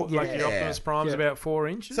 4, like the Optimus Prime's about 4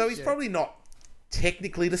 inches. So he's probably not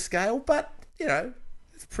technically to scale, but,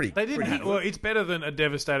 it's pretty. They didn't. Well, it's better than a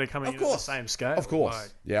Devastator coming in at the same scale. Of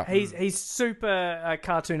course, He's super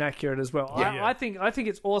cartoon accurate as well. Yeah. I think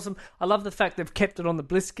it's awesome. I love the fact they've kept it on the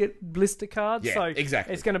blister card. Yeah, so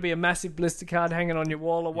exactly. It's going to be a massive blister card hanging on your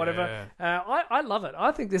wall or whatever. Yeah. I love it.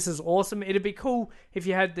 I think this is awesome. It'd be cool if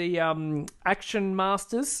you had the Action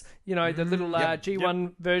Masters, the little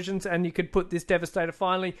G1 versions, and you could put this Devastator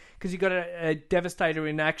finally, because you got a Devastator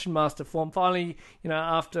in Action Master form. Finally,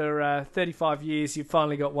 after 35 years, you've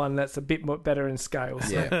finally got one that's a bit more better in scale.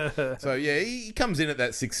 Yeah. So he comes in at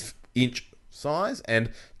that 6-inch size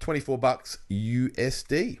and $24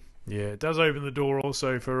 USD. Yeah, it does open the door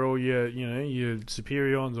also for all your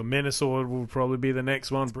Superions, or Menasor will probably be the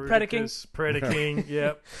next one. Predaking,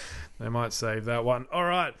 yep. They might save that one. All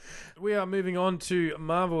right, we are moving on to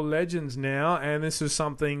Marvel Legends now, and this is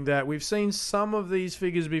something that we've seen some of these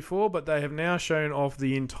figures before, but they have now shown off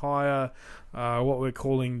the entire, what we're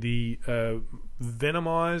calling the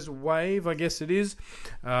Venomized wave, I guess it is.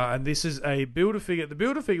 And this is a Build-A-Figure. The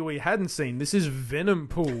Build-A-Figure we hadn't seen, this is Venom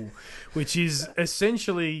Pool, which is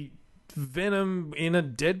essentially Venom in a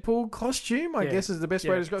Deadpool costume, I guess is the best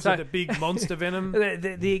way to describe it. So the big monster Venom.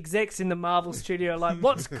 The execs in the Marvel studio are like,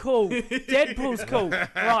 what's cool? Deadpool's cool.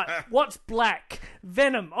 Right, what's black?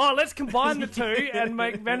 Venom. Oh, let's combine the two and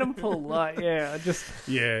make Venom pull. Like, yeah,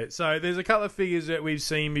 Yeah, so there's a couple of figures that we've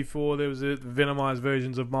seen before. There was Venomized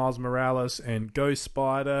versions of Miles Morales and Ghost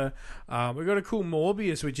Spider. We've got a cool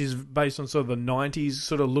Morbius, which is based on sort of the 90s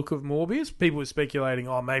sort of look of Morbius. People were speculating,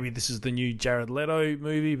 oh, maybe this is the new Jared Leto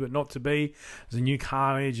movie, but not to be. There's a new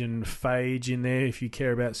Carnage and Phage in there if you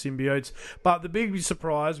care about symbiotes. But the big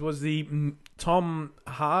surprise was the Tom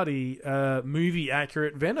Hardy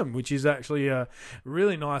movie-accurate Venom, which is actually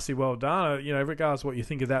really nicely well done. Regardless of what you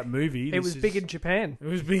think of that movie. It was big in Japan. It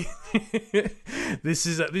was big.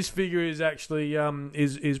 This figure is actually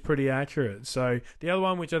is pretty accurate. So the other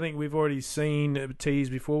one, which I think we've already seen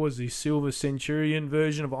teased before, was the Silver Centurion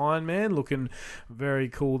version of Iron Man, looking very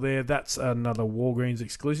cool there. That's another Walgreens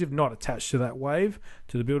exclusive, not attached to that wave,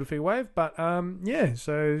 to the Build-A-Figure wave. But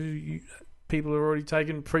people are already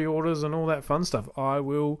taking pre-orders and all that fun stuff. I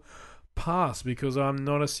will pass because I'm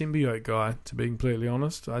not a symbiote guy, to be completely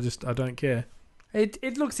honest. I don't care.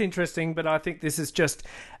 It looks interesting, but I think this is just,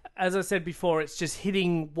 as I said before, it's just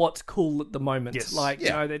hitting what's cool at the moment. Yes.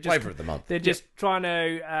 They're just flavor of the month. They're just trying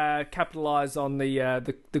to capitalize on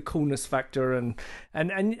the coolness factor, and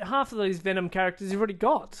half of these Venom characters you've already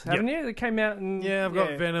got, haven't you? They came out and I've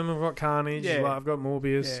got Venom, I've got Carnage, I've got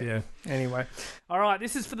Morbius. Yeah. Anyway, all right,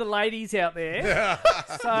 this is for the ladies out there.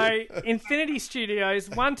 So, Infinity Studios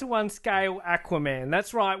 1-to-1 scale Aquaman.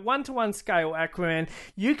 That's right, 1-to-1 scale Aquaman.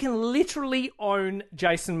 You can literally own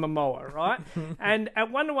Jason Momoa, right? And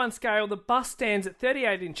at 1-to-1 scale, the bust stands at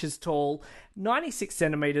 38 inches tall, 96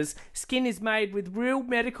 centimeters. Skin is made with real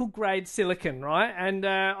medical grade silicone, right? And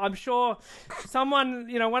I'm sure someone,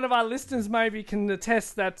 one of our listeners maybe can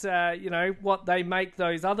attest that, what they make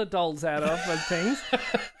those other dolls out of and things.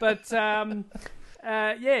 But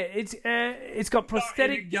it's got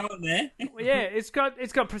prosthetic. It's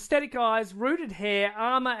got prosthetic eyes, rooted hair,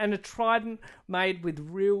 armor, and a trident made with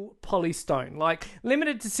real polystone. Like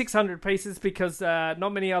limited to 600 pieces because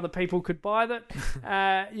not many other people could buy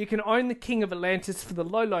that. You can own the King of Atlantis for the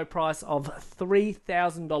low price of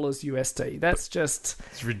 $3,000 USD. That's just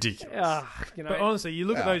it's ridiculous. But honestly, you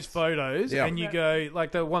look at those photos and you go,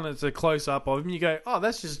 like the one that's a close up of him, you go, oh,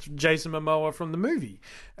 that's just Jason Momoa from the movie,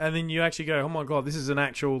 and then you actually go, oh my god, this is an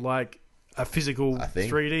actual a physical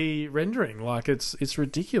 3D rendering. Like it's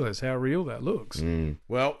ridiculous how real that looks.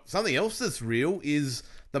 Well, something else that's real is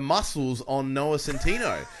the muscles on Noah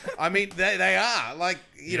Centino. I mean, they are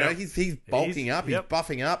he's bulking up, he's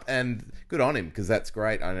buffing up, and good on him because that's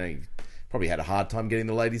great. I know he probably had a hard time getting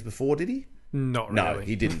the ladies before, did he? Not really. No,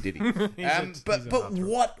 he didn't, did he?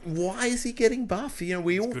 But why is he getting buff?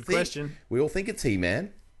 We all think question. We all think it's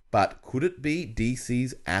He-Man. But could it be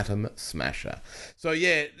DC's Atom Smasher? So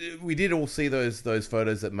yeah, we did all see those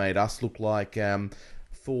photos that made us look like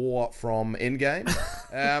Thor from Endgame,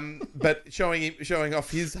 but showing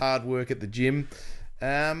off his hard work at the gym.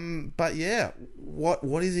 But yeah,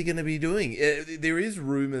 what is he going to be doing? There is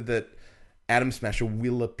rumor that Atom Smasher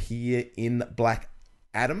will appear in Black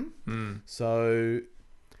Adam. So.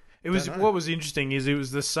 What was interesting is it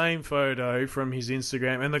was the same photo from his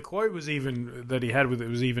Instagram, and the quote was even that he had with it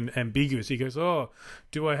was even ambiguous. He goes, "Oh,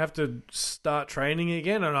 do I have to start training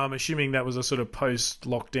again?" And I'm assuming that was a sort of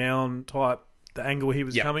post-lockdown type the angle he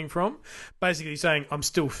was coming from, basically saying, "I'm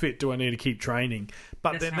still fit. Do I need to keep training?"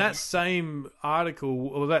 But then that same article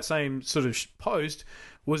or that same sort of post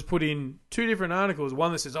was put in two different articles.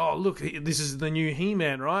 One that says, oh, look, this is the new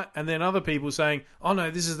He-Man, right? And then other people saying, oh,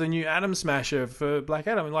 no, this is the new Atom Smasher for Black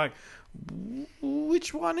Adam. And like,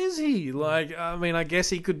 which one is he? Like, I mean, I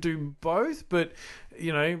guess he could do both, but,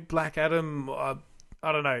 Black Adam, I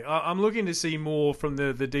don't know. I'm looking to see more from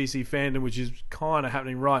the DC fandom, which is kind of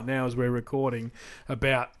happening right now as we're recording,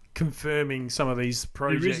 about confirming some of these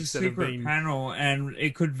projects there is a that have secret been... panel, and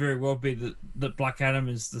it could very well be that Black Adam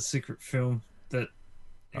is the secret film that...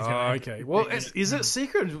 okay. Well, is it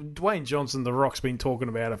secret? Dwayne Johnson, The Rock's been talking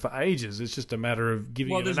about it for ages. It's just a matter of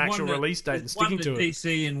giving it an actual release date and sticking to it.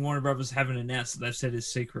 DC and Warner Brothers haven't announced that they've said is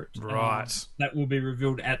secret. Right. That will be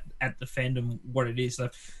revealed at the fandom what it is.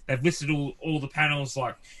 They've listed all the panels,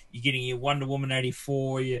 like you're getting your Wonder Woman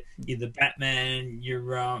 84, you're the Batman,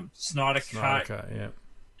 your Snyder Cut,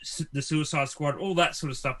 the Suicide Squad, all that sort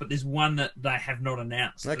of stuff. But there's one that they have not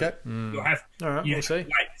announced. Okay. You'll have we'll to see. wait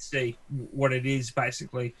to see what it is,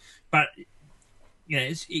 basically. But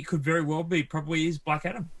it could very well be, probably is Black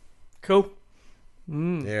Adam. Cool.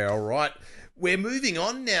 Yeah, all right. We're moving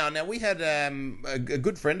on now. Now, we had a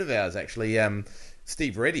good friend of ours, actually,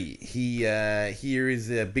 Steve Reddy. He here is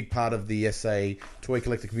a big part of the SA toy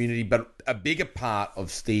collector community, but a bigger part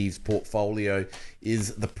of Steve's portfolio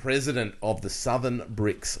is the president of the Southern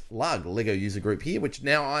Bricks Lug Lego user group here, which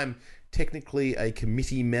now I'm technically a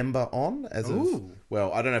committee member on.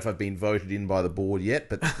 Well, I don't know if I've been voted in by the board yet,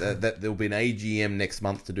 but that there'll be an AGM next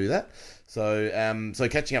month to do that. So, so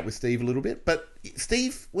catching up with Steve a little bit. But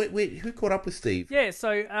Steve, who caught up with Steve? Yeah, so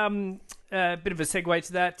a bit of a segue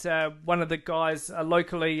to that. One of the guys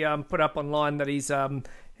locally put up online that he's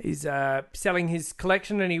selling his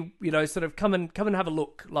collection, and he sort of come and have a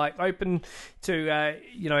look, like open to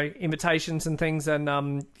invitations and things,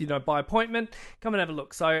 and by appointment, come and have a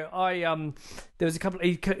look. So there was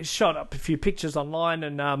he shot up a few pictures online,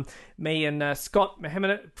 and me and Scott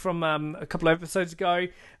Mohammed from a couple of episodes ago,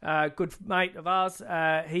 good mate of ours,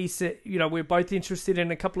 he said we're both interested in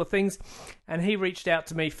a couple of things, and he reached out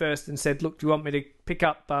to me first and said, look, do you want me to pick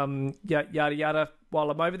up yada yada while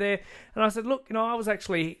I'm over there? And I said, look, I was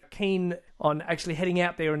actually keen on actually heading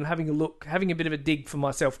out there and having a look, having a bit of a dig for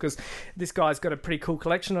myself, because this guy's got a pretty cool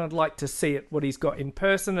collection. I'd like to see what he's got in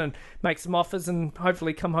person and make some offers and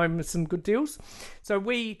hopefully come home with some good deals. So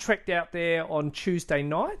we trekked out there on Tuesday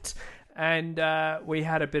night, and we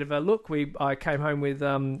had a bit of a look. I came home with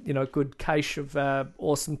a good cache of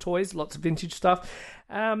awesome toys, lots of vintage stuff.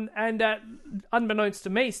 And unbeknownst to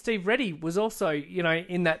me, Steve Reddy was also,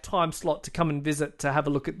 in that time slot to come and visit to have a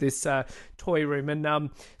look at this toy room. And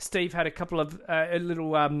Steve had a couple of a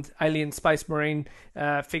little alien space marine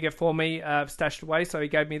figure for me stashed away, so he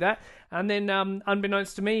gave me that. And then,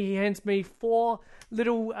 unbeknownst to me, he hands me 4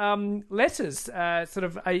 little letters, sort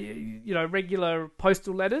of regular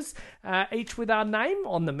postal letters, each with our name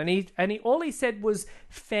on them. And all he said was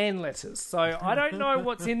fan letters. So I don't know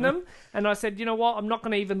what's in them. And I said, you know what? I'm not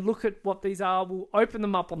going to even look at what these are. We'll open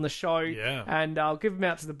them up on the show, and I'll give them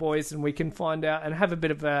out to the boys, and we can find out and have a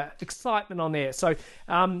bit of excitement on there. So,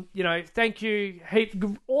 thank you.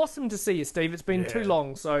 Awesome to see you, Steve. It's been too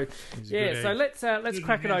long. So, so let's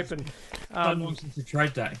crack it open. So long since the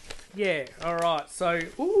trade day. Yeah, all right. So,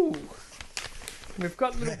 we've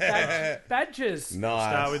got little badges. Nice.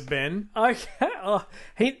 Start with Ben.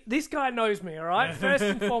 Okay. This guy knows me, all right? First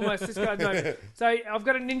and foremost, this guy knows me. So I've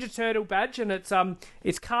got a Ninja Turtle badge, and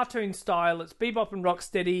it's cartoon style. It's Bebop and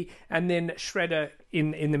Rocksteady, and then Shredder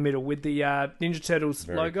in the middle with the Ninja Turtles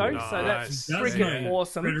logo. Cool. So that's freaking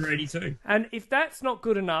awesome. Shredder 82. And if that's not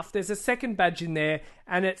good enough, there's a second badge in there,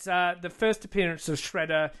 and it's the first appearance of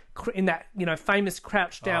Shredder in that famous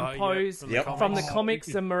crouched down pose from the comics,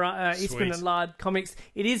 the Eastman and Laird comics.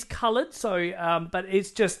 It is coloured, so but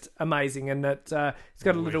it's just amazing, and it's got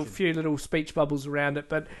a few little speech bubbles around it.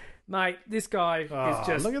 But mate, this guy is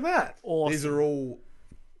just look at that. Awesome. These are all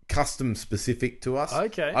custom specific to us.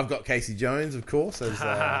 Okay. I've got Casey Jones, of course,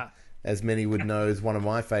 as many would know, is one of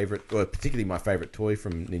my favourite, or particularly my favourite toy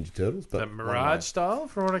from Ninja Turtles. But the Mirage style,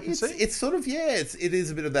 from what I can see. It's sort of, it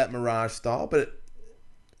is a bit of that Mirage style, but it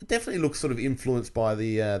definitely looks sort of influenced by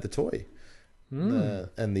the toy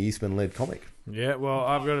and the Eastman-led comic. Yeah, well,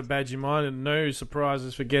 I've got a badge in mind, and no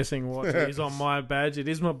surprises for guessing what is on my badge. It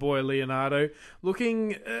is my boy Leonardo,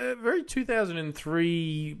 looking very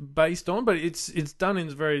 2003 based on, but it's done in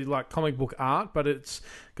very like comic book art, but it's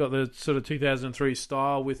got the sort of 2003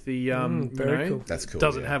 style with the very cool. That's cool.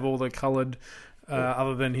 Doesn't have all the coloured.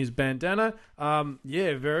 Other than his bandana.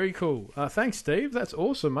 Very cool. Thanks, Steve. That's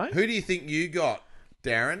awesome, mate. Who do you think you got,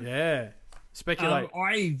 Darren? Yeah. Speculate.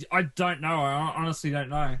 I don't know. I honestly don't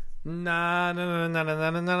know. Nah.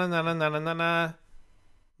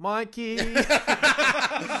 Mikey. It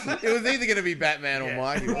was either going to be Batman or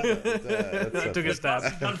Mikey, wasn't it? Took a stab.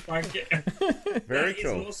 Very That is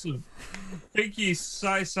cool. awesome. Thank you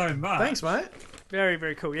so much. Thanks, mate. Very,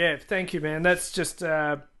 very cool. Yeah, thank you, man. That's just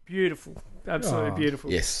beautiful. Absolutely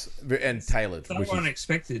beautiful. Yes, and tailored. So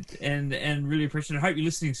unexpected, and really appreciate it. I hope you're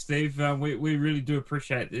listening, Steve. We really do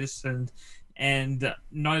appreciate this, and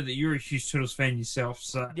know that you're a huge Turtles fan yourself.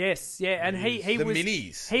 So yes, yeah, and he the was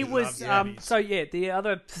minis. He was the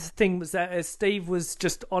other thing was that Steve was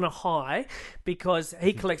just on a high because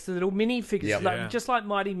he collects the little mini figures, just like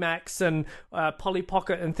Mighty Max and Polly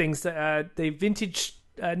Pocket and things. That the vintage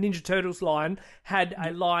Ninja Turtles line had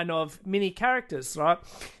a line of mini characters, right?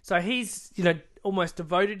 So he's almost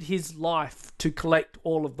devoted his life to collect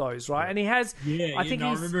all of those, right? And he has. I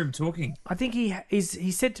remember him talking. I think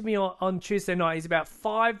he said to me on Tuesday night he's about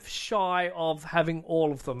 5 shy of having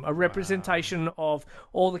all of them, a representation of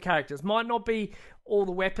all the characters. Might not be all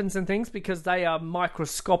the weapons and things because they are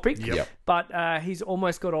microscopic. Yep. But he's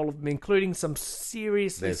almost got all of them, including some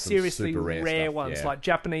seriously super rare stuff, ones, yeah. like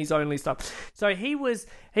Japanese only stuff. So he was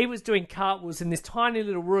doing cartwheels in this tiny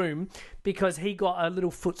little room because he got a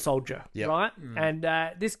little foot soldier, Yep. right? And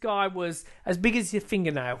this guy was as big as your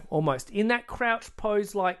fingernail, almost, in that crouch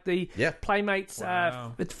pose like the Playmates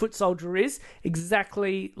foot soldier is,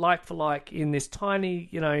 exactly like for like in this tiny,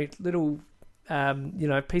 little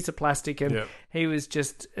piece of plastic, and he was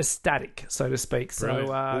just ecstatic, so to speak. Brilliant.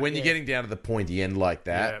 So But when you're getting down to the pointy end like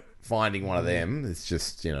that, finding one of them, it's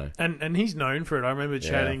just, And he's known for it. I remember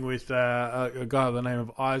chatting with a guy by the name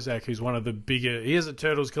of Isaac, who's one of the bigger... He has a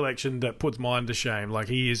Turtles collection that puts mine to shame. Like,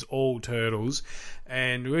 he is all Turtles.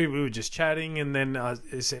 And we were just chatting, and then I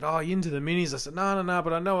said, "Oh, you into the minis?" I said, No,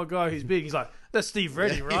 but I know a guy who's big. He's like, "That's Steve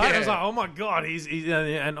Reddy, right?" I was like, "Oh my god, he's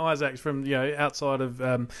and Isaac's from outside of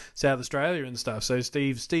South Australia and stuff." So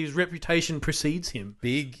Steve's reputation precedes him.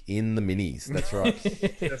 big in the minis. That's right.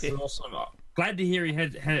 That's awesome. Glad to hear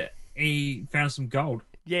he found some gold.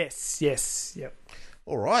 yes, yep.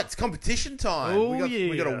 All right, it's competition time. Oh, we got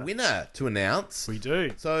yeah. a winner to announce. We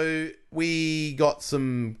do. So we got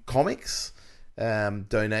some comics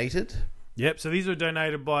donated. Yep, so these were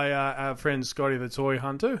donated by our friend Scotty the Toy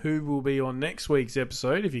Hunter, who will be on next week's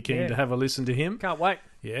episode if you're keen to have a listen to him. Can't wait.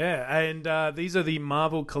 Yeah, and these are the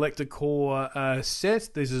Marvel Collector Core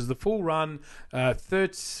set. This is the full run,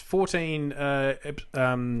 14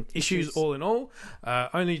 issues all in all.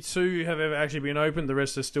 Only 2 have ever actually been opened. The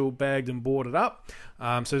rest are still bagged and boarded up.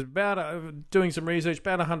 So it's about, doing some research,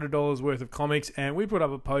 about $100 worth of comics, and we put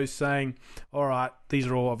up a post saying, all right, these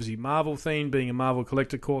are all obviously Marvel themed, being a Marvel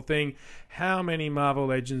Collector Core thing. How many Marvel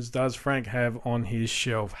Legends does Frank have on his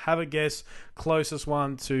shelf? Have a guess. Closest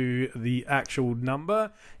one to the actual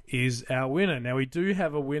number is our winner. Now, we do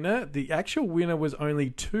have a winner. The actual winner was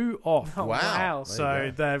only 2 off. Oh, wow.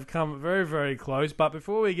 So they've come very, very close. But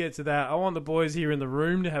before we get to that, I want the boys here in the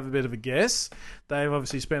room to have a bit of a guess. They've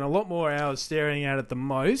obviously spent a lot more hours staring at it than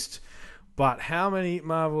most. But how many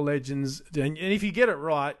Marvel Legends... And if you get it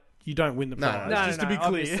right, you don't win the prize. No, to be clear.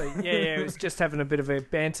 obviously. Yeah, it was just having a bit of a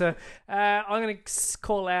banter. I'm going to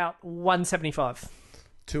call out 175.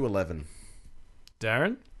 211.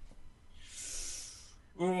 Darren?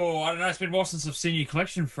 Oh, I don't know. It's been a while since I've seen your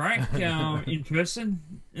collection, Frank, in person.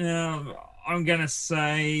 I'm going to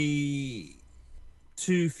say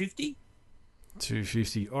 250.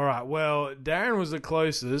 250. All right. Well, Darren was the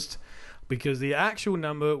closest because the actual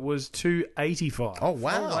number was 285. Oh,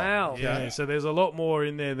 wow. Oh, wow. Yeah, so there's a lot more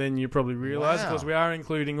in there than you probably realise Wow. because we are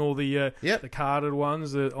including all the the carded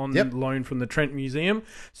ones that on loan from the Trent Museum.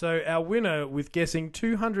 So our winner with guessing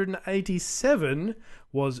 287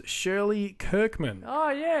 was Shirley Kirkman. Oh,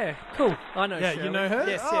 yeah. Cool. I know Yeah, Shirley. you know her?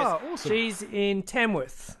 Yes, Oh, yes. awesome. She's in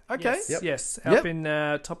Tamworth. Okay. Yes, Yep. yes. Up in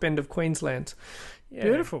top end of Queensland. Yeah.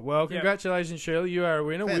 Beautiful. Well, congratulations, Shirley. You are a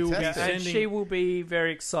winner. We will be Fantastic. And sending... she will be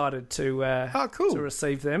very excited to cool. to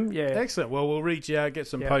receive them. Yeah. Excellent. Well, we'll reach out, get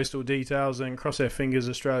some postal details, and cross our fingers.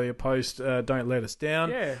 Australia Post, don't let us down.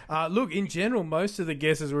 Yeah. Look, in general, most of the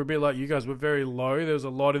guesses were a bit like you guys. Were very low. There was a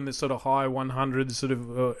lot in the sort of high 100s, sort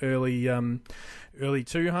of early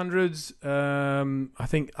 200s. I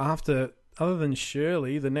think other than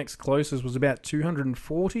Shirley, the next closest was about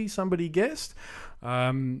 240. Somebody guessed.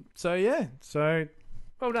 So.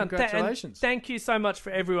 Well done. Congratulations. Thank you so much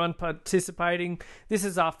for everyone participating. This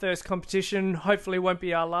is our first competition. Hopefully it won't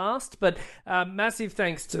be our last. But massive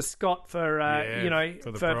thanks to Scott for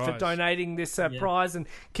for donating this prize and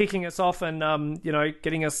kicking us off and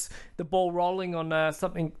getting us the ball rolling on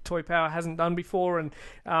something Toy Power hasn't done before. And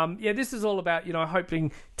this is all about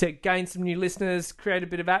hoping to gain some new listeners, create a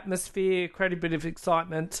bit of atmosphere, create a bit of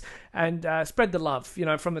excitement, and spread the love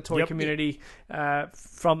from the toy community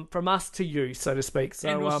from us to you, so to speak.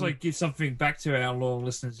 So, and also give something back to our loyal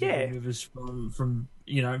listeners who were with us from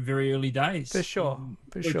very early days. For sure.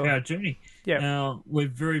 Our journey. Yeah. We're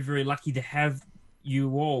very, very lucky to have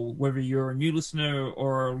you all, whether you're a new listener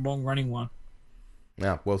or a long-running one.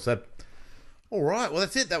 Yeah, well said. All right, well,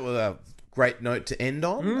 that's it. That was a great note to end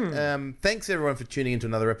on. Thanks, everyone, for tuning into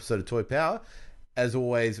another episode of Toy Power. As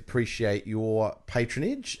always, appreciate your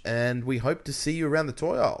patronage, and we hope to see you around the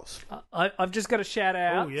toy aisles. I've just got a shout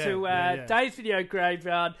out to Dave's Video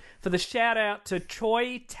Graveyard for the shout out to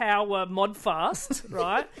Toy Tower Modfast,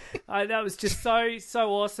 right? That was just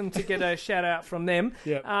so awesome to get a shout out from them.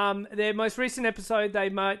 Their most recent episode, they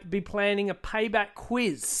might be planning a payback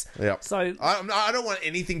quiz. Yep. So I don't want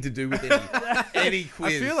anything to do with any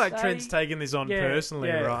quiz. I feel like Trent's taken this on personally,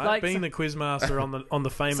 right? Like, being the quizmaster on the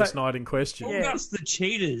famous night in question. That's the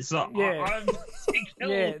cheaters. They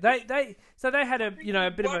So they had a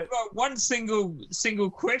bit of a one single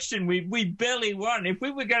question. We barely won. If we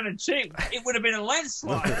were going to cheat, it would have been a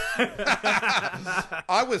landslide.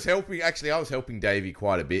 I was helping Davey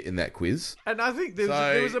quite a bit in that quiz. And I think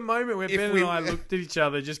there was a moment where Ben and I looked at each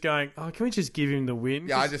other just going, oh, can we just give him the win?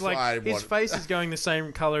 Yeah, his face is going the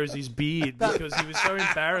same colour as his beard because he was so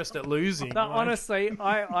embarrassed at losing. No, honestly,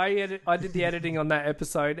 I did the editing on that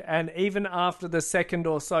episode, and even after the second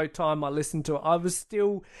or so time I listened to it, I was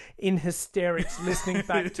still in hysterics listening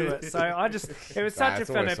back to it. So it was such a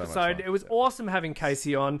fun episode. It was awesome having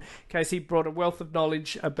Casey on. Casey brought a wealth of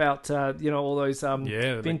knowledge about all those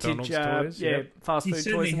vintage toys, fast food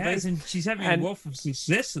toys and things. And she's having a wealth of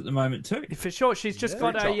success at the moment too. For sure, she's just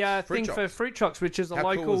got a thing for Fruit Chocks, which is a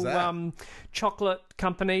local chocolate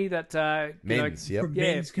company that Men's,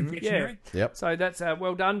 Men's confectionery. Yep. So that's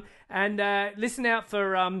well done. And listen out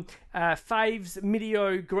for Fave's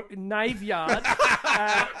Midio Naveyard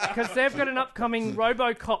because they've got an upcoming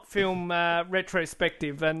RoboCop film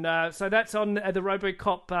retrospective, and so that's on the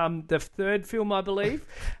RoboCop, the third film, I believe.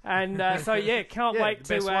 And can't wait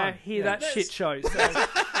to hear that shit show. So.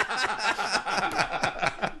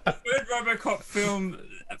 Third RoboCop film,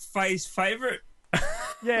 Faye's favourite.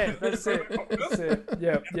 Yeah, that's it.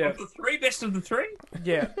 Yeah. Of the three, best of the three.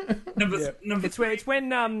 Yeah. Number. It's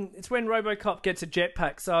when RoboCop gets a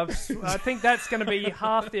jetpack. So I think that's going to be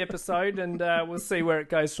half the episode, and we'll see where it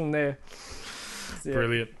goes from there. Yeah.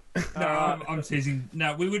 Brilliant. No, I'm teasing.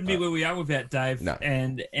 No, we wouldn't be where we are without Dave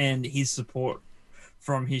and his support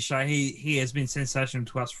from his show. He has been sensational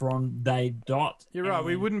to us from day dot. You're right.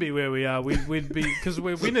 We wouldn't be where we are. We'd be because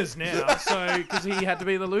we're winners now. So because he had to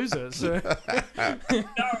be the loser. So. No, I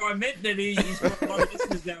meant that he's got a lot of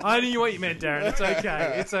listeners now. I knew what you meant, Darren. It's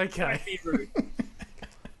okay. It's okay.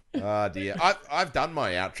 Oh dear, I've done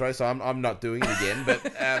my outro, so I'm not doing it again. But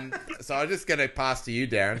so I'm just going to pass to you,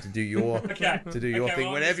 Darren, to do your thing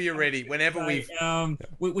well, whenever you're ready. Whenever we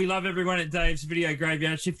love everyone at Dave's Video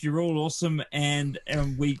Graveyard Shift. You're all awesome, and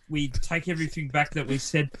we take everything back that we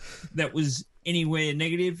said that was anywhere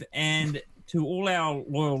negative. And to all our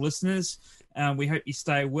loyal listeners, we hope you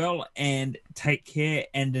stay well and take care.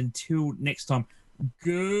 And until next time.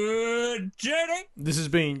 Good journey. This has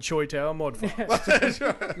been Choi Tower Mod Farm.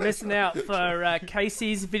 Listen out for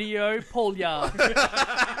Casey's video Paul Yard. You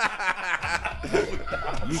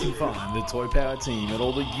can find the Toy Power team at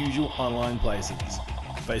all the usual online places.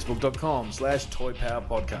 Facebook.com/Toy Power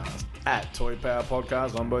Podcast, at Toy Power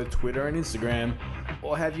Podcast on both Twitter and Instagram,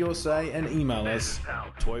 or have your say and email us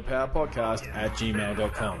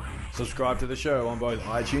toypowerpodcast@gmail.com. Subscribe to the show on both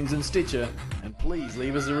iTunes and Stitcher, and please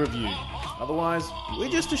leave us a review. Otherwise, we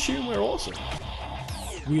just assume we're awesome.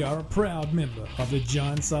 We are a proud member of the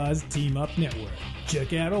Giant Size Team Up Network.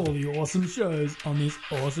 Check out all the awesome shows on this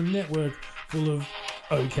awesome network full of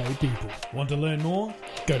okay people. Want to learn more?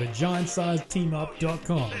 Go to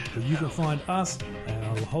giantsizeteamup.com where you can find us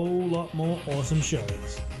and a whole lot more awesome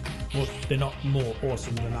shows. Well, they're not more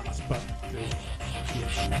awesome than us, but yes.